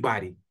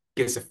everybody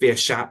gets a fair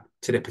shot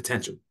to their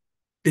potential,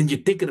 then you're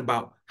thinking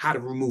about how to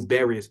remove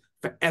barriers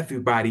for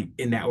everybody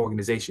in that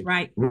organization,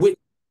 right. which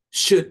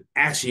should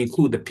actually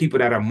include the people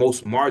that are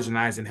most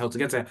marginalized and held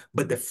against that.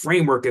 But the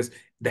framework is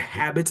the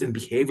habits and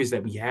behaviors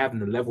that we have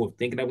and the level of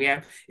thinking that we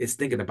have is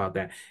thinking about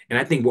that. And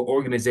I think what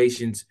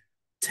organizations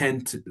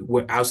tend to,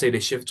 what I'll say they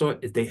shift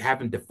toward is they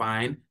haven't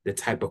defined the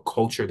type of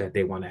culture that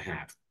they want to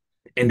have.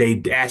 And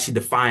they actually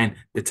define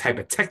the type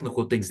of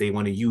technical things they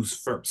want to use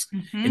first.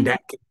 And Mm-hmm.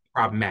 that can be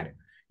problematic.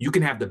 You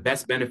can have the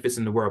best benefits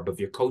in the world, but if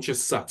your culture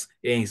sucks,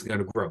 it ain't going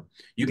to grow.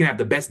 You can have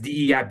the best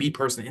DEIB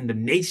person in the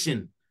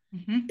nation.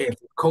 Mm-hmm. If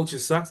culture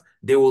sucks,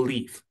 they will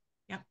leave.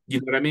 Yep. You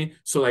know what I mean?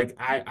 So like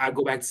I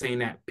go back to saying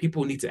that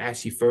people need to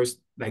actually first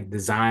like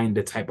design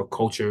the type of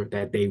culture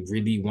that they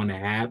really want to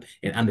have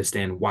and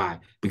understand why.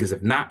 Because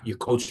if not, your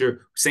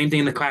culture, same thing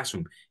in the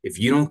classroom. If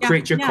you don't Yeah,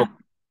 create your yeah. culture,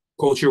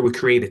 culture will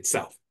create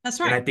itself. That's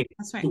And right. I think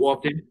That's right. too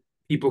often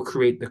people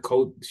create the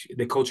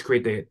coach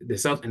create the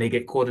self, and they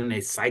get caught in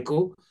a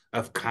cycle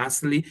of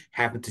constantly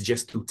having to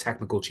just do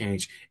technical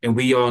change. And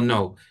we all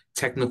know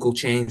technical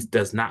change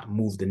does not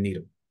move the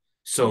needle.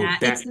 So Yeah,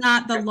 it's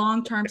not the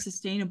long-term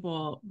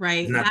sustainable, is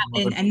right? not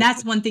That and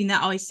that's one thing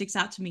that always sticks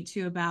out to me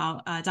too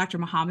about Dr.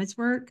 Muhammad's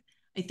work.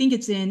 I think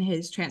it's in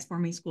his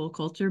Transforming School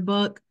Culture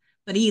book,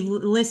 but he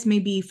lists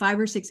maybe 5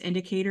 or 6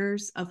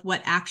 indicators of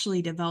what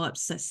actually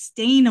develops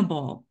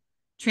sustainable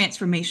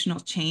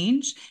transformational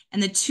change.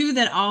 And the two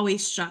that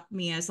always struck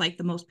me as like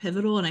the most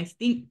pivotal, and I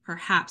think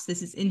perhaps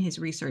this is in his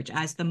research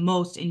as the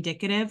most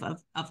indicative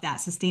of that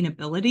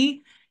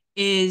sustainability,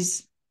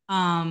 is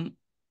um,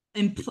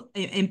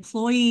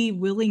 employee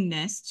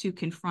willingness to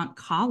confront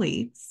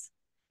colleagues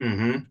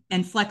mm-hmm.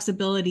 and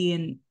flexibility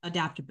and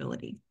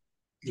adaptability.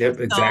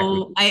 Yep, exactly.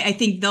 So I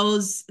think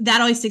those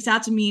that always sticks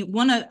out to me.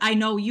 I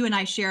know you and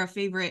I share a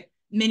favorite.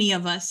 Many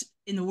of us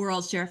in the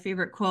world share a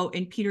favorite quote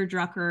in Peter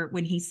Drucker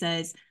when he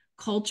says,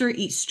 "Culture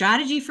eats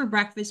strategy for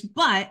breakfast."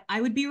 But I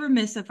would be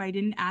remiss if I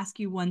didn't ask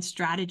you one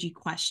strategy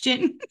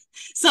question.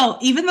 So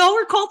even though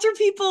we're culture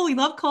people, we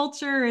love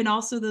culture and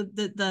also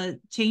the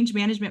change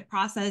management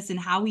process and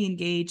how we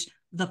engage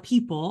the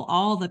people,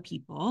 all the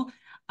people.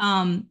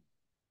 Um,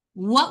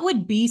 what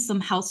would be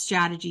some health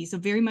strategies? A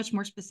very much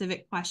more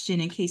specific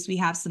question in case we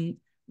have some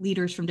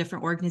leaders from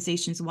different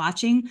organizations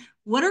watching.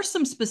 What are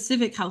some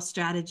specific health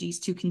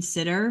strategies to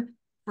consider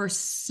for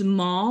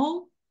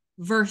small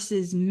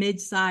versus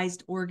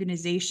mid-sized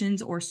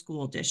organizations or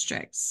school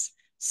districts?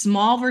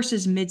 Small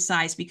versus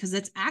mid-sized, because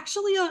it's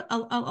actually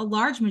a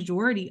large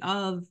majority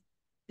of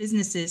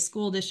businesses,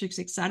 school districts,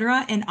 et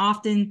cetera. And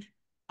often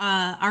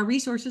our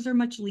resources are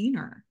much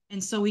leaner.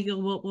 And so we go,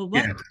 well,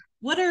 Yeah.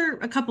 what are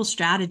a couple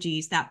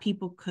strategies that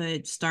people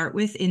could start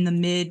with in the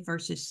mid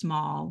versus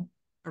small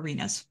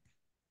arenas?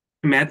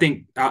 I mean, I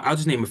think I'll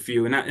just name a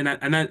few, and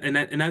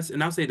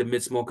I'll say the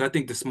mid small. 'Cause I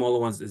think the smaller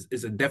ones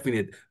is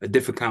definitely a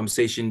different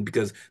conversation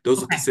because those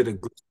are Okay.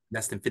 considered groups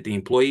less than 50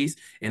 employees,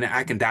 and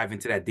I can dive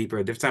into that deeper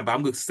at a different time. But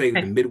I'm going to say the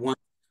Okay. mid one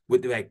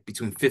with like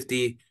between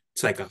 50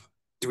 to like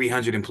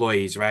 300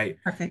 employees, right?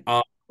 Perfect.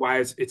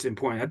 Why it's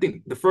important. I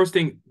think the first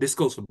thing this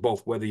goes for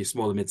both, whether you're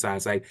small or mid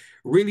size, like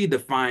really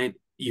define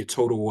your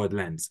total award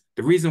lens.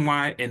 The reason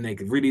why, and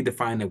like really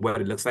define like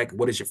what it looks like.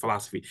 What is your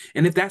philosophy?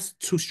 And if that's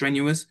too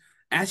strenuous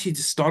actually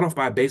just start off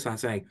by a baseline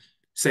saying,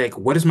 say, like,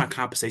 what is my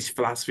compensation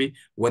philosophy?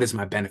 What is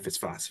my benefits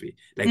philosophy?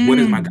 Like, what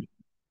is my Mm,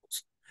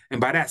 goals? And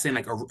by that, saying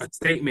like a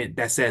statement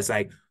that says,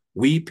 like,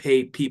 we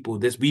pay people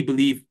this, we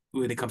believe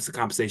when it comes to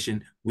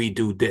compensation, we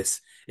do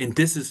this. And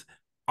this is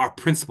our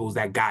principles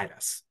that guide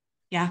us.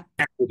 yeah.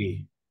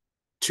 Equity,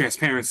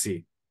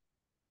 transparency,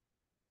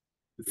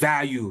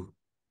 value,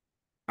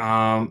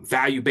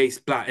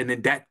 value-based blah, and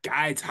then that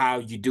guides how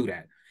you do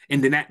that.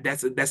 And then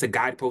that's a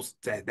guidepost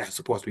that's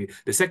supposed to be.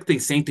 The second thing,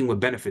 same thing with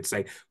benefits.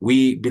 Like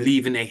we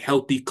believe in a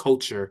healthy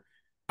culture,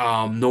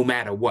 no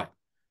matter what.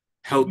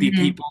 Healthy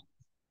Mm-hmm. people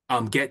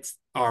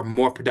are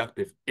more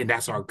productive, and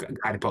that's our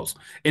guidepost.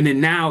 And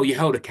then now you're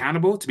held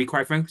accountable, to be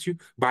quite frank with you,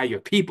 by your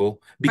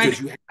people Right.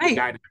 because you have the Right.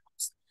 guidance.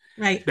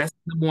 Right. That's the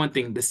number one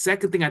thing. The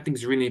second thing I think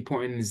is really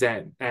important is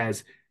that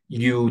as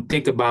you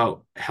think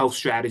about health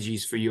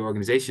strategies for your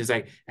organization, it's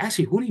like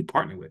actually who do you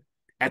partner with?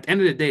 At the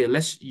end of the day,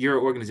 unless you're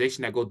an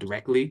organization that go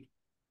directly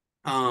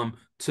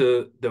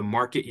to the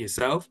market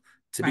yourself,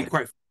 to be Right.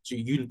 quite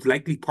you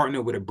likely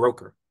partner with a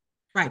broker.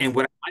 Right. And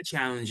what my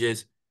challenge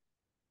is,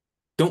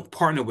 don't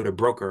partner with a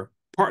broker.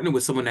 Partner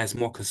with someone that's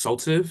more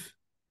consultative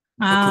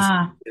or Ah,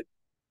 consultative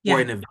or yeah.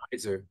 an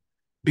advisor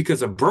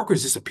because a broker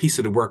is just a piece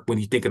of the work when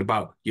you're thinking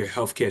about your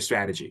healthcare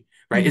strategy,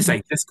 right? It's Mhm.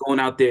 like just going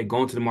out there,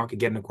 going to the market,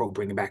 getting a quote,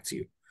 bringing it back to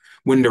you.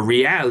 When the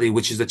reality,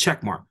 which is a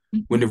check mark,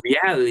 when Mhm. the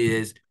reality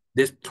is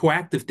there's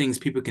proactive things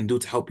people can do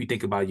to help you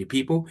think about your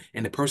people,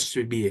 and the person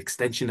should be an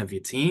extension of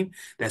your team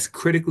that's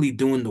critically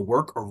doing the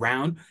work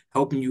around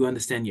helping you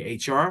understand your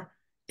HR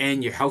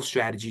and your health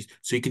strategies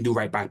so you can do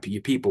right by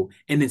your people.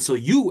 And then so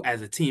you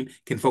as a team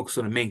can focus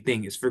on the main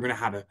thing is figuring out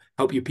how to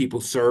help your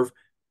people serve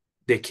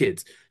their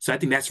kids. So I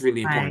think that's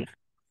really important. Right.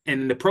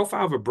 And the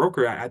profile of a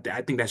broker, I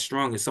think that's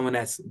strong is someone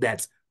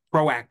that's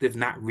proactive,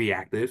 not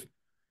reactive,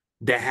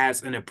 that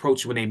has an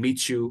approach when they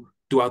meet you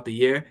throughout the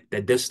year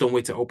that just don't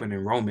wait to open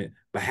enrollment,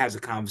 but has a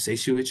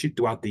conversation with you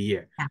throughout the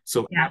year. Yeah.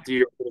 So Yeah. after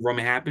your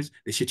enrollment happens,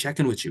 they should check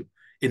in with you.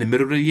 In the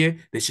middle of the year,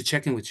 they should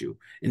check in with you.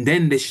 And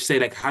then they should say,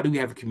 like, how do we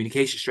have a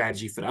communication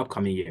strategy for the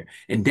upcoming year?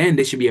 And then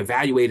they should be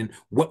evaluating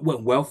what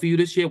went well for you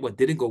this year, what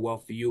didn't go well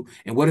for you,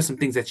 and what are some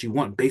things that you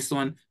want based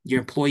on your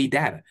employee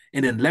data,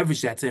 and then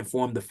leverage that to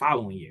inform the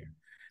following year.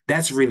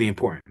 That's really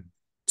important.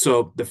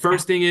 So the Yeah.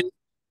 first thing is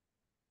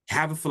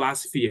have a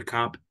philosophy of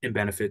comp and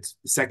benefits.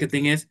 The second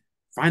thing is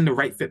find the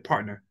right fit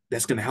partner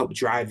that's going to help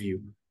drive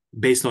you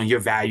based on your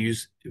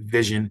values,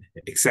 vision,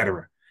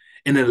 etc.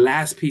 And then the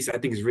last piece I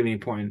think is really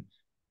important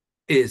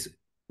is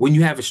when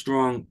you have a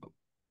strong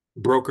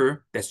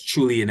broker that's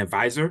truly an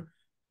advisor,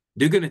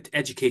 they're going to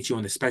educate you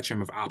on the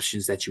spectrum of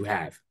options that you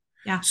have.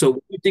 Yeah. So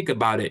when you think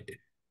about it,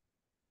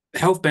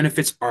 health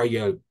benefits are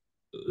your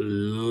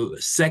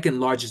second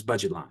largest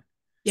budget line.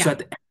 So Yeah. at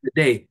the end of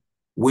the day,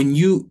 when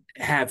you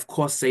have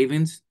cost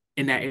savings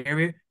in that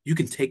area, you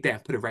can take that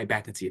and put it right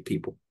back into your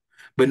people.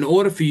 But in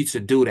order for you to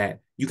do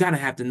that, you kind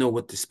of have to know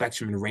what the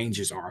spectrum and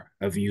ranges are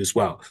of you as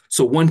well.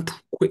 So one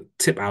quick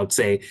tip I would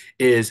say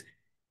is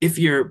if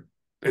your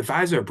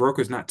advisor or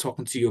broker is not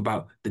talking to you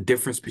about the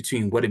difference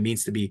between what it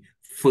means to be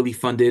fully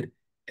funded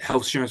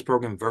health insurance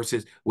program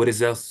versus what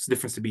is else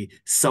difference to be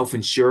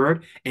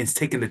self-insured, and it's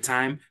taking the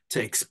time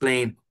to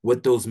explain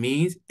what those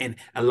means and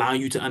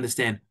allowing you to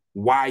understand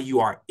why you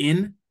are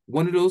in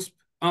one of those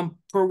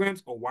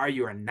programs or why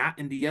you are not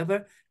in the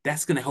other,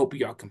 that's going to help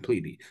you out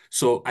completely.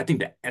 So I think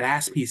the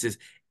last piece is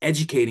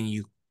educating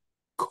you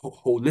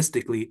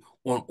holistically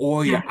on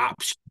all Yeah. your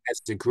options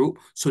as a group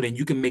so then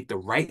you can make the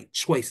right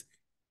choice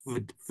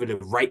for the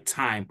right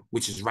time,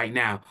 which is right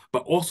now,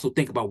 but also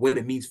think about what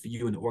it means for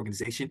you and the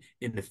organization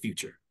in the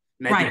future.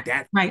 And I Right. think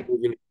that's Right.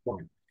 really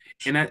important.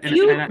 And I Do and, and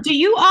you I, do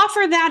you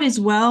offer that as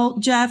well,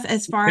 Jeff,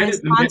 as far that as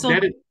is that is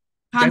that is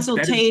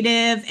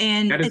consultative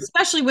and that is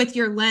especially with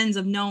your lens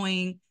of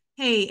knowing,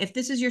 hey, if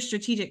this is your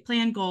strategic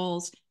plan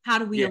goals, how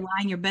do we yeah.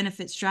 align your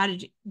benefit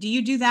strategy? Do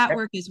you do that That,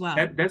 work as well?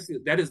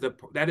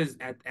 that is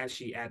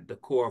actually at the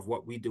core of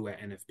what we do at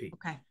NFP.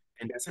 Okay.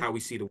 And that's Good. how we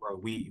see the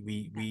world. Okay.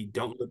 We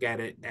don't look at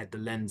it at the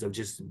lens of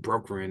just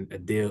brokering a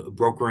deal,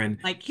 brokering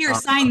Like, here,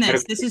 sign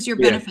this. This is your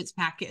yeah, benefits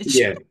package.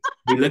 yeah.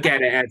 We look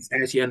at it as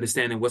actually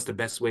understanding what's the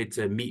best way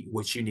to meet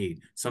what you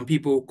need. Some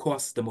people,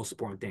 cost is the most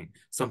important thing.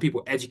 Some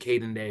people,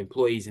 educating their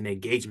employees and their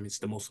engagement is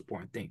the most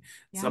important thing.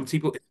 Yeah. Some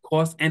people, it's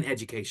cost and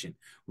education.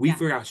 We Yeah.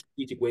 figure out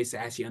strategic ways to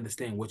actually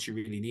understand what you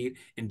really need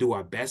and do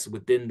our best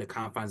within the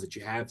confines that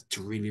you have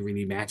to really,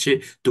 really match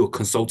it through a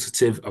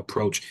consultative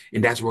approach.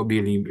 And that's what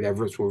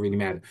really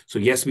matters. So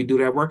yes, we do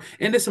that work.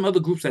 And there's some other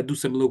groups that do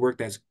similar work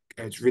that's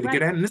really good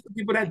Right. at it. And there's some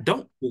people Right. that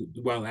don't do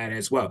well at it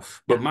as well.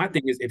 But Yeah. my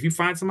thing is, if you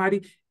find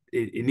somebody,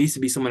 it needs to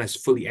be someone that's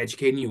fully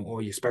educating you on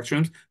all your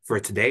spectrums for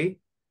today,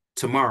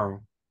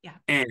 tomorrow, Yeah.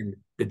 and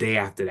the day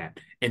after that.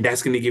 And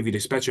that's going to give you the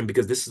spectrum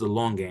because this is a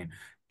long game.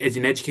 As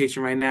in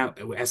education right now,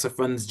 as the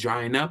funds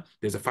drying up,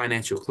 there's a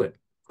financial cliff.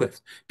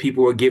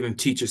 People are giving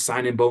teachers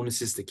sign-in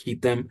bonuses to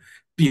keep them.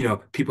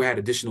 People had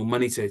additional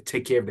money to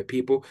take care of the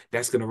people.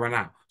 That's going to run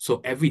out.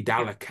 So every Yeah.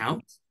 dollar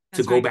counts to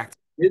That's go right. back to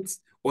kids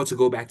or to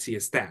go back to your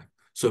staff.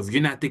 So if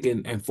you're not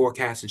thinking and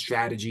forecasting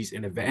strategies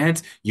in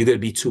advance, you're going to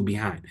be too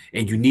behind.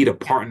 And you need a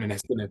partner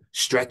that's going to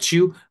stretch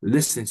you,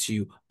 listen to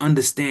you,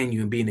 understand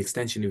you, and be an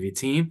extension of your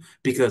team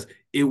because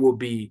it will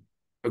be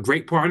a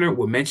great partner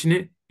will mention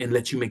it and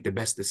let you make the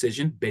best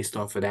decision based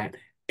off of that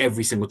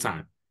every single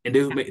time. And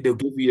Yeah. they'll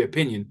give you their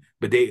opinion,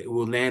 but they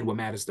will land what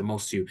matters the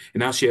most to you.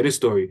 And I'll share this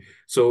story.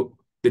 So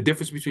the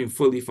difference between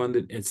fully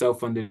funded and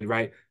self-funded,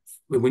 right?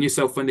 When you're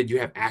self-funded, you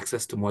have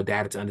access to more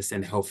data to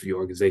understand the health of your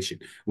organization.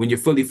 When you're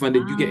fully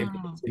funded, you get Wow.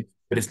 information,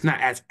 but it's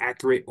not as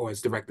accurate or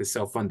as direct as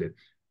self-funded.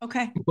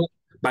 Okay. But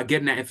by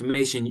getting that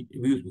information,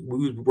 we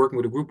were working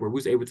with a group where we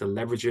was able to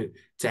leverage it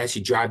to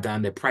actually drive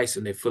down their price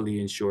and their fully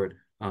insured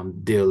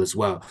deal as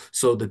well.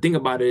 So the thing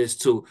about it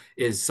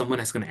is someone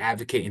that's going to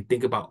advocate and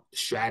think about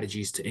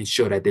strategies to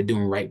ensure that they're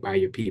doing right by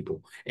your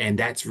people, and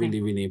that's Okay.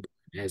 really really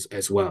important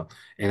as well.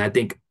 And I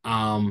think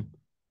um,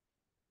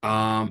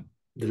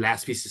 the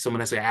last piece is someone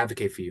that's going to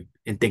advocate for you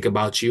and think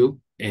about you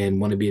and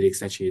want to be the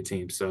extension of your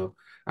team. So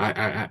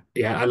yeah,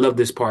 I love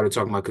this part of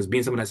talking about because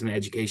being someone that's in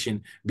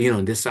education, being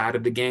on this side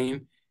of the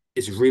game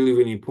is really,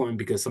 really important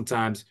because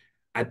sometimes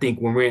I think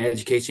when we're in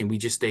education, we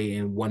just stay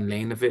in one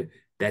lane of it.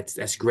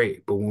 That's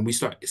great. But when we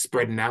start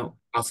spreading out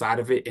outside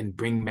of it and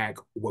bring back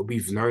what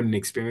we've learned and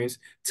experienced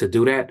to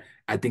do that,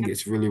 I think Yep.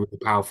 it's really, really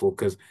powerful.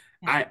 Because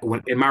Yep.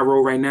 when in my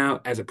role right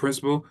now as a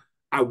principal,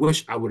 I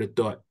wish I would have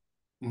thought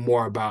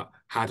more about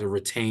how to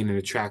retain and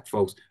attract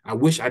folks. I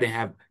wish I didn't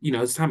have,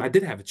 this time I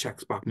did have a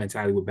checkbox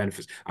mentality with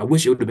benefits. I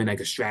wish it would have been like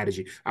a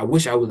strategy. I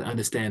wish I would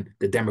understand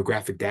the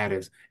demographic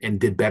data and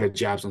did better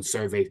jobs on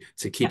surveys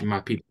to Yep. keeping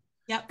my people.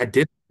 Yep.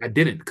 I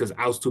didn't because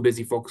I was too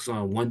busy focusing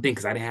on one thing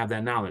because I didn't have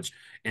that knowledge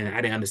and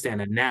I didn't understand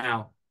that.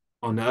 Now,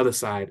 on the other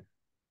side,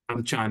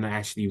 I'm trying to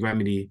actually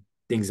remedy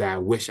things that I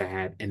wish I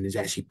had and is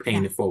actually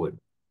paying Yeah. it forward.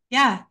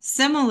 Yeah,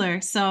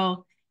 similar.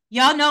 So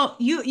y'all know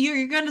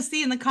you're going to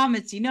see in the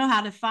comments, you know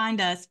how to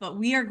find us, but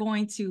we are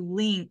going to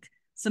link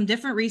some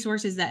different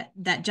resources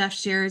that Jeff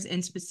shares,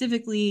 and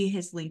specifically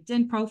his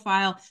LinkedIn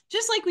profile,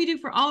 just like we do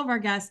for all of our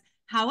guests.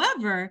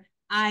 However,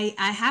 I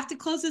have to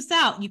close this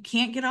out. You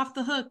can't get off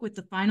the hook with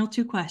the final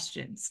two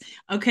questions.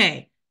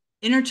 Okay,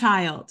 inner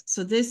child.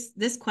 So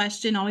this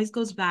question always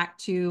goes back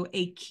to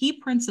a key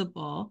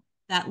principle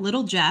that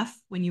little Jeff,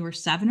 when you were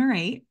 7 or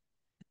 8,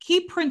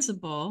 key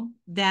principle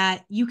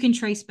that you can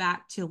trace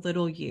back to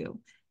little you.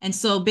 And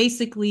so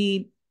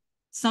basically,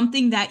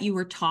 something that you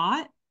were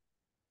taught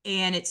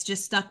and it's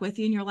just stuck with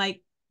you, and you're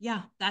like,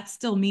 yeah, that's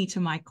still me to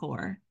my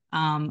core.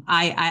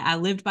 I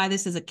lived by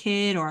this as a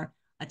kid, or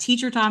a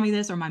teacher taught me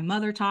this, or my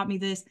mother taught me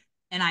this,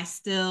 and I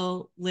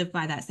still live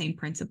by that same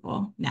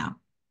principle now.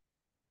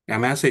 I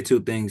mean, I say two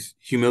things: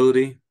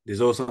 humility.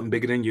 There's always something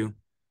bigger than you,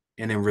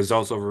 and then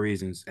results over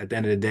reasons. At the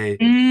end of the day,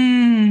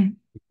 Mm,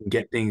 you can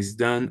get things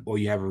done, or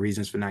you have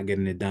reasons for not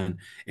getting it done.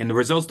 And the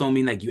results don't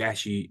mean like you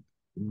actually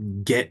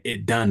get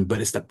it done, but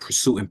it's the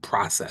pursuit and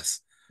process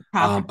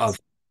of progress.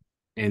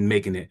 and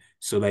making it.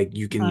 So like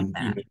you Love can,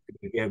 that.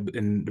 yeah,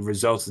 and the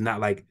results is not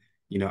like,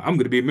 I'm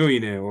gonna be a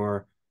millionaire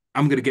or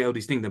I'm gonna get all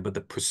these things done, but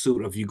the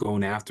pursuit of you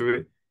going after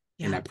it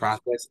and Yeah. that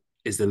process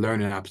is the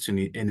learning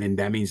opportunity. And then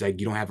that means like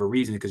you don't have a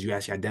reason because you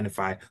actually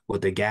identify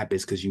what the gap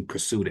is because you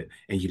pursued it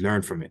and you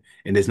learn from it.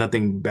 And there's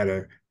nothing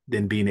better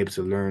than being able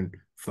to learn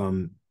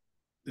from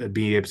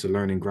being able to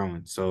learn and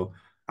growing. So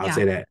I would Yeah.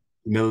 say that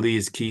humility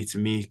is key to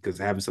me because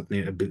having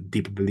something a bit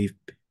deeper belief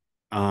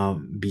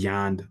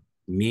beyond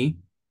me.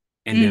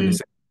 And then Mm,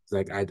 it's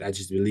like I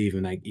just believe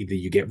in like either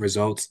you get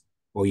results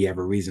or you have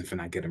a reason for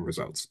not getting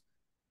results.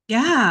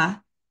 yeah.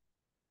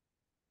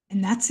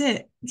 And that's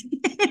it.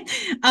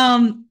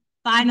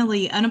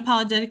 Finally,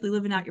 unapologetically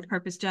living out your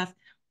purpose, Jeff.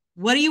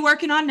 What are you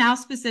working on now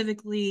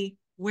specifically?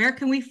 Where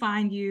can we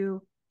find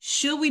you?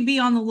 Should we be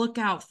on the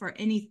lookout for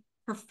any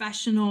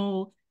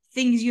professional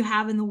things you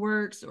have in the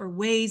works, or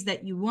ways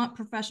that you want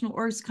professional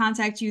orgs to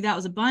contact you? That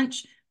was a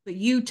bunch, but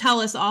you tell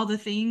us all the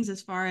things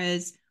as far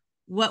as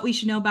what we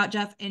should know about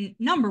Jeff. And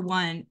number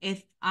one,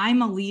 if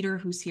I'm a leader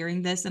who's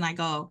hearing this and I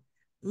go,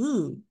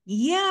 ooh,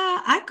 yeah,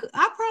 I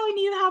probably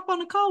need to hop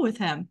on a call with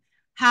him.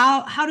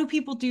 How do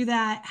people do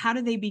that? How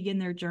do they begin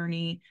their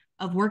journey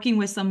of working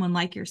with someone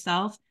like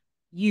yourself,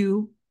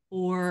 you,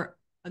 or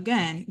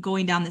again,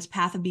 going down this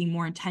path of being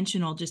more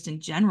intentional just in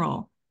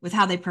general with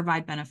how they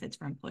provide benefits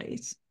for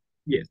employees?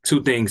 Yeah,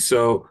 two things.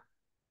 So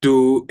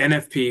through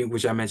NFP,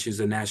 which I mentioned is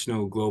a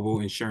national global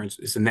insurance,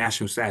 it's a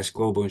national slash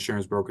global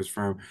insurance brokers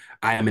firm.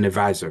 I am an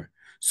advisor.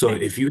 So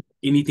Okay. if you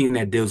anything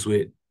that deals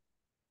with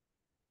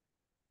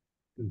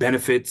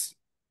benefits,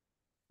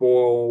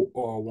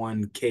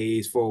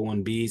 401ks,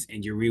 401bs,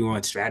 and you really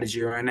want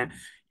strategy around that,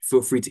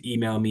 feel free to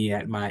email me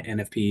at my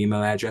NFP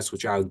email address,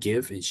 which I'll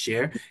give and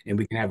share, and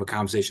we can have a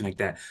conversation like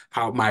that.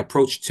 How my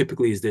approach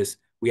typically is this: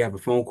 we have a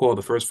phone call.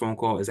 The first phone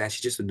call is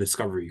actually just a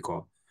discovery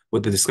call.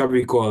 What the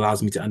discovery call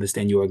allows me to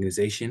understand your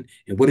organization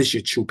and what is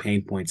your true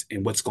pain points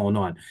and what's going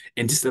on,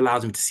 and just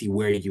allows me to see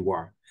where you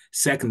are.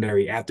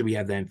 Secondary, after we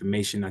have that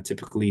information, I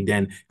typically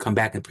then come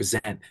back and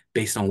present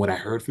based on what I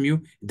heard from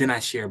you. Then I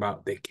share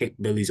about the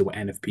capabilities of what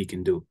NFP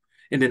can do.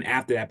 And then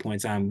after that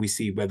point in time, we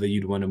see whether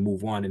you'd want to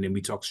move on. And then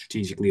we talk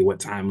strategically what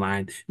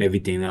timeline and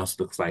everything else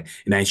looks like.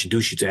 And I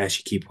introduce you to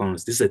actually key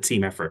opponents. This is a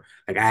team effort.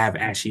 Like I have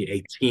actually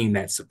a team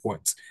that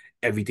supports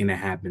everything that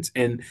happens.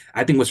 And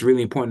I think what's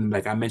really important,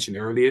 like I mentioned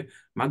earlier,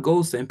 my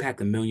goal is to impact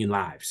 1 million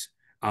lives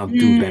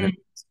through Mm,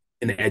 benefits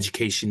in the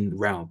education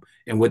realm.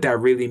 And what that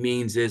really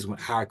means is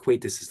how I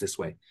equate this is this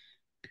way: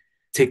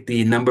 take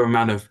the number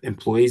amount of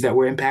employees that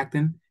we're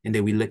impacting, and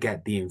then we look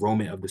at the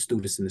enrollment of the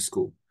students in the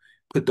school.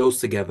 Put those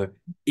together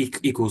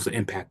equals the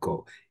impact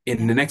goal. In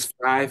yeah, the next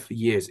 5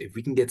 years, if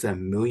we can get to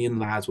 1 million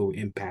lives where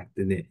we're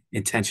impacting it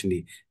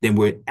intentionally, then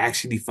we're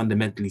actually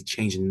fundamentally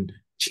changing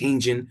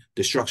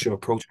the structural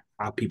approach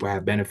how people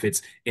have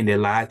benefits in their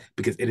lives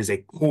because it is a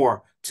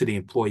core to the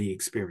employee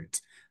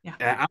experience. yeah,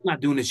 And I'm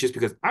not doing this just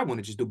because I want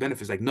to just do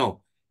benefits. Like,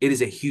 no, it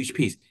is a huge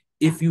piece.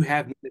 yeah, If you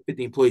have more than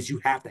 50 employees, you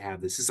have to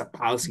have this. This is a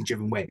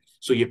policy-driven way.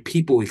 So your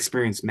people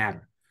experience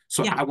matter.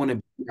 So yeah, I want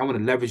to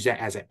leverage that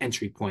as an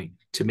entry point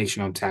to make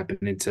sure I'm tapping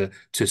into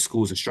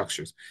schools and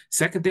structures.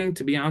 Second thing,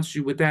 to be honest with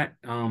you with that,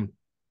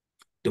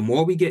 the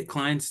more we get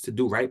clients to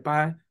do right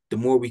by, the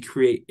more we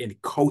create a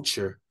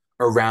culture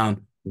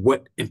around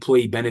what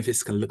employee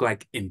benefits can look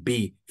like and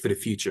be for the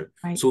future.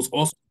 right. So it's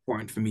also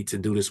important for me to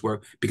do this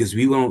work because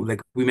we won't, like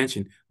we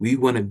mentioned, we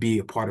want to be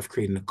a part of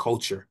creating a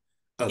culture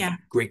of Yeah.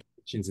 great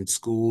conditions in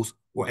schools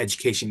or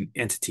education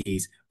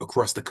entities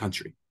across the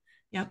country.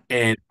 Yep.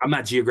 And I'm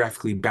not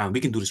geographically bound. We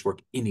can do this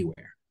work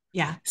anywhere.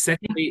 Yeah. Yeah.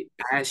 Secondly,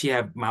 I actually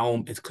have my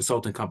own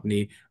consulting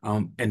company,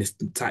 and it's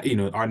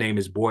our name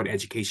is Board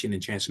Education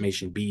and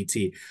Transformation (BET),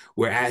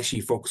 where I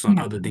actually focus on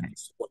Yeah. other things to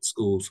support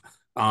schools,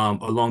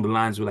 along the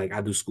lines where like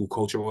I do school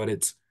culture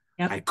audits,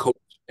 Yep. I coach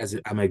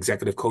I'm an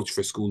executive coach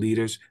for school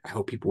leaders. I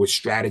help people with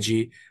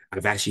strategy.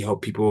 I've actually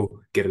helped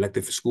people get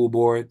elected for school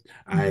board.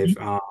 Mhm.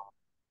 I've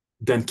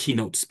done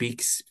keynote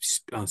speeches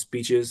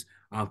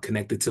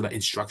connected to the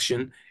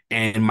instruction.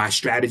 And my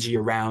strategy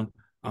around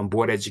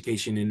board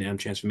education and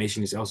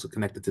transformation is also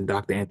connected to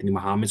Dr. Anthony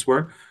Muhammad's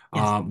work,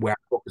 Yes. where I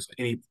focus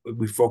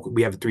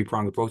we have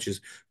three-pronged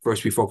approaches.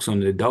 First, we focus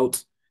on the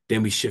adults,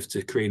 then we shift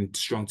to creating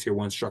strong tier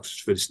one structures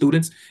for the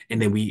students, and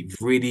then we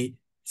really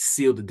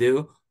seal the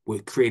deal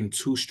with creating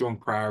two strong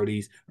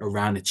priorities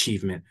around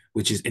achievement,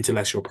 which is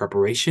intellectual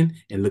preparation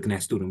and looking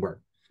at student work.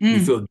 We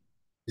Mm. feel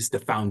is the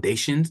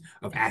foundations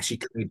of actually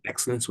creating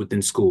excellence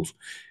within schools.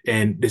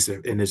 And there's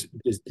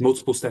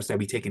multiple steps that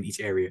we take in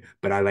each area.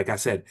 But like I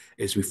said,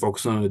 is we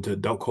focus on the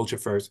adult culture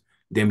first,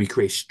 then we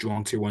create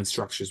strong tier one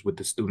structures with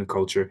the student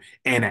culture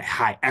and at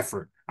high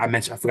effort. I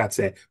forgot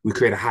to say, we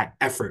create a high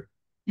effort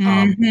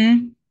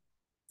Hmm.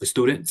 for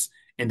students.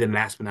 And then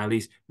last but not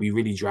least, we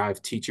really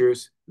drive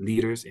teachers,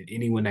 leaders, and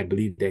anyone that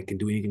believe that can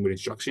do anything with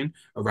instruction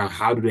around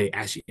how do they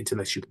actually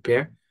intellectually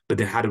prepare, but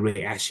then how do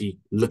they actually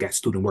look at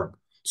student work.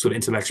 So the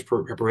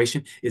intellectual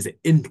preparation is an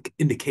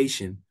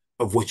indication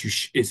of what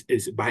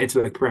is by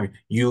intellect preparing.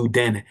 You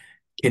then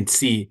can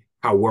see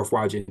how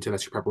worthwhile your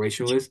intellectual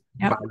preparation is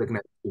by Yep. looking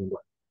at student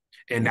work.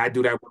 And I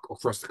do that work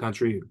across the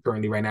country.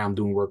 Currently, right now, I'm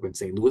doing work in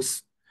St.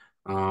 Louis.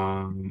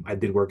 I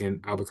did work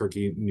in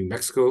Albuquerque, New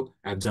Mexico.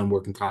 I've done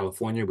work in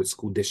California with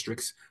school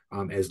districts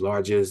as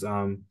large as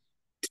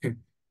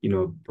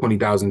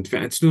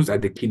 20,000 students. I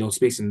did keynote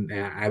space, and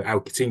I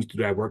will continue to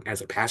do that work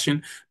as a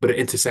passion, but it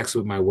intersects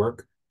with my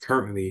work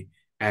currently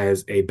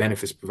as a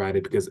benefits provider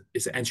because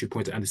it's an entry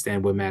point to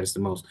understand what matters the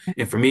most.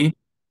 And for me,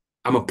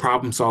 I'm a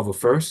problem solver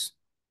first,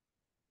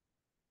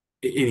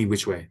 any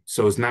which way.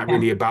 So it's not Yeah.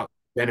 really about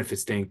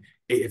benefits thing.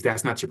 If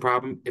that's not your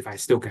problem, if I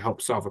still can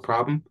help solve a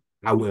problem,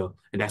 I will.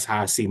 And that's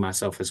how I see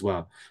myself as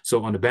well.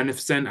 So on the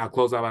benefits end, I'll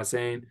close out by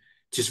saying,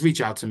 just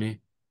reach out to me.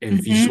 And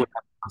if you just Hmm. want to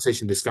have a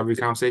conversation, discovery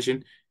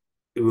conversation,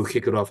 it will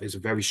kick it off. It's a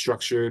very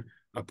structured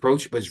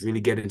approach, but it's really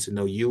getting to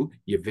know you,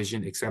 your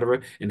vision, etc.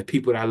 And the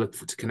people that I look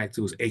for to connect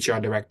to is HR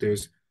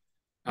directors,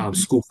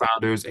 school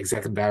founders,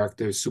 executive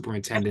directors,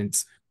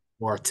 superintendents,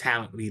 or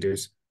talent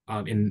leaders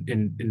in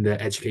the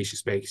education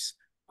space.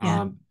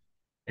 Yeah. Um,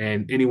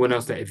 and anyone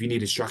else that if you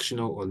need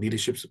instructional or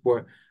leadership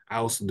support, I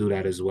also do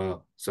that as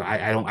well. So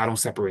I don't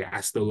separate.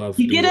 I still love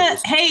You doing get work a,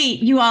 with. hey,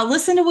 you all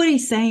listen to what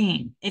he's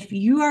saying. If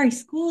you are a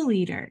school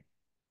leader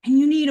and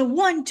you need a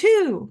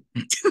 1-2,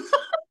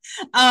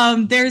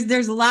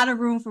 there's a lot of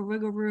room for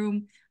wiggle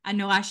room. I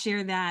know I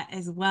share that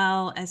as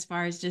well as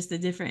far as just the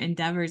different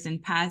endeavors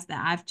and paths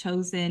that I've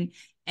chosen.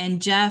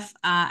 And Jeff,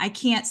 I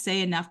can't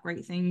say enough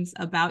great things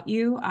about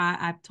you.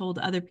 I've told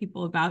other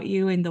people about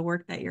you and the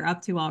work that you're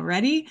up to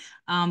already,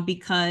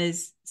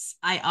 because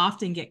I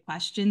often get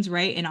questions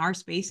right in our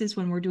spaces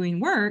when we're doing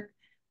work.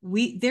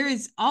 There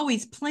is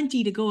always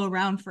plenty to go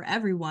around for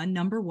everyone.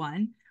 Number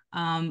one,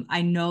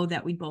 I know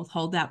that we both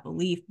hold that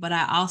belief, but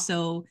I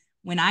also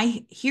when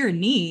I hear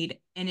need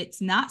and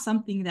it's not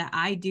something that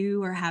I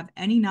do or have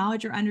any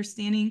knowledge or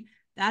understanding,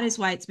 that is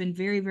why it's been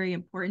very, very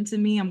important to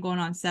me. I'm going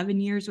on 7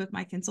 years with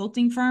my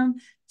consulting firm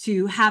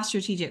to have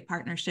strategic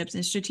partnerships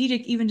and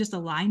strategic, even just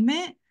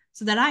alignment,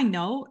 so that I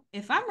know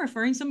if I'm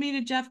referring somebody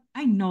to Jeff,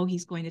 I know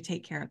he's going to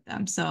take care of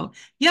them. So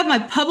you have my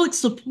public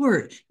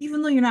support,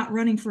 even though you're not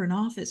running for an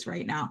office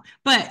right now,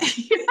 but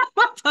you have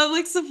my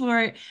public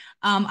support.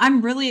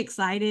 I'm really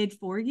excited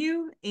for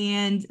you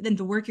and then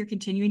the work you're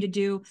continuing to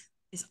do.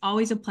 It's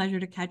always a pleasure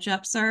to catch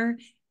up, sir.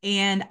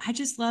 And I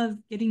just love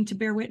getting to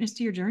bear witness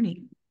to your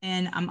journey.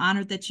 And I'm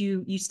honored that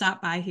you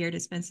stopped by here to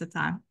spend some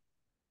time.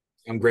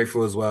 I'm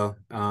grateful as well,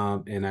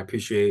 and I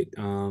appreciate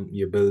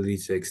your ability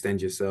to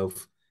extend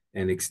yourself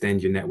and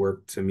extend your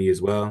network to me as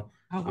well.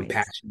 I'm Always.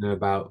 passionate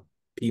about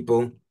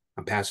people.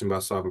 I'm passionate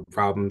about solving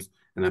problems,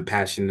 and I'm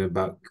passionate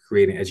about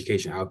creating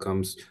education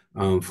outcomes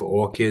for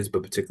all kids,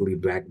 but particularly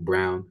Black,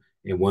 Brown,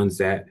 and ones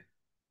that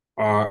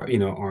are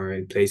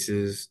in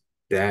places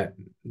that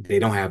they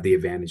don't have the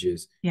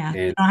advantages. Yeah.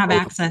 And I don't have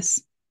access.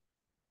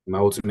 my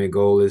ultimate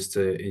goal is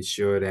to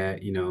ensure that,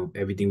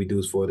 everything we do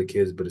is for the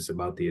kids, but it's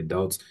about the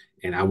adults.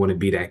 And I want to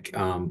be that,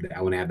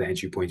 I want to have the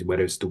entry point,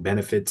 whether it's through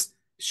benefits,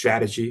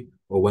 strategy,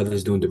 or whether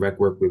it's doing direct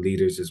work with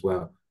leaders as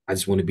well. I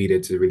just want to be there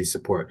to really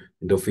support.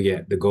 And don't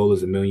forget, the goal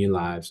is 1 million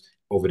lives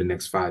over the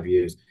next 5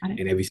 years.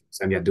 And every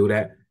time y'all do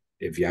that,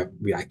 if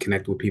I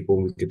connect with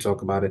people, we can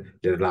talk about it,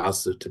 that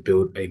allows us to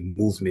build a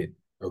movement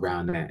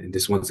around that. And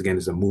this, once again,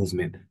 is a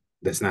movement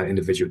that's not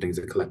individual things,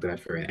 a collective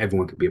effort, and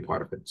everyone can be a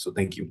part of it. So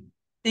thank you.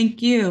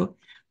 Thank you.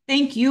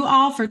 Thank you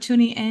all for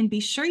tuning in. Be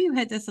sure you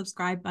hit the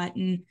subscribe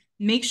button.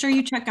 Make sure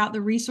you check out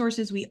the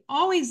resources. We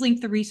always link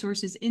the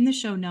resources in the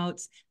show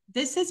notes.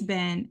 This has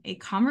been a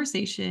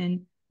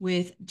conversation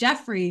with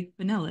Geoffrey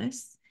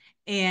Fenelus,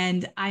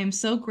 and I am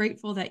so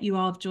grateful that you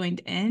all have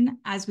joined in.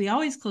 As we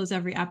always close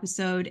every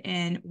episode,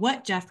 and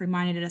what Jeff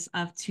reminded us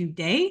of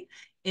today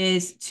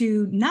is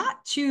to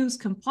not choose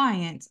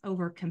compliance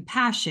over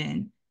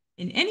compassion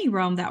in any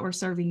realm that we're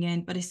serving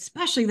in, but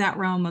especially that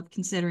realm of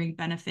considering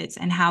benefits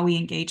and how we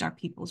engage our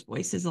people's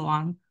voices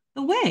along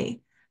the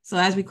way. So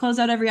as we close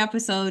out every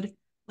episode,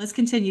 let's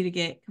continue to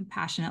get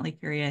compassionately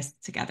curious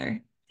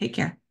together. Take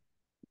care.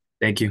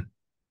 Thank you.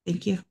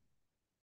 Thank you.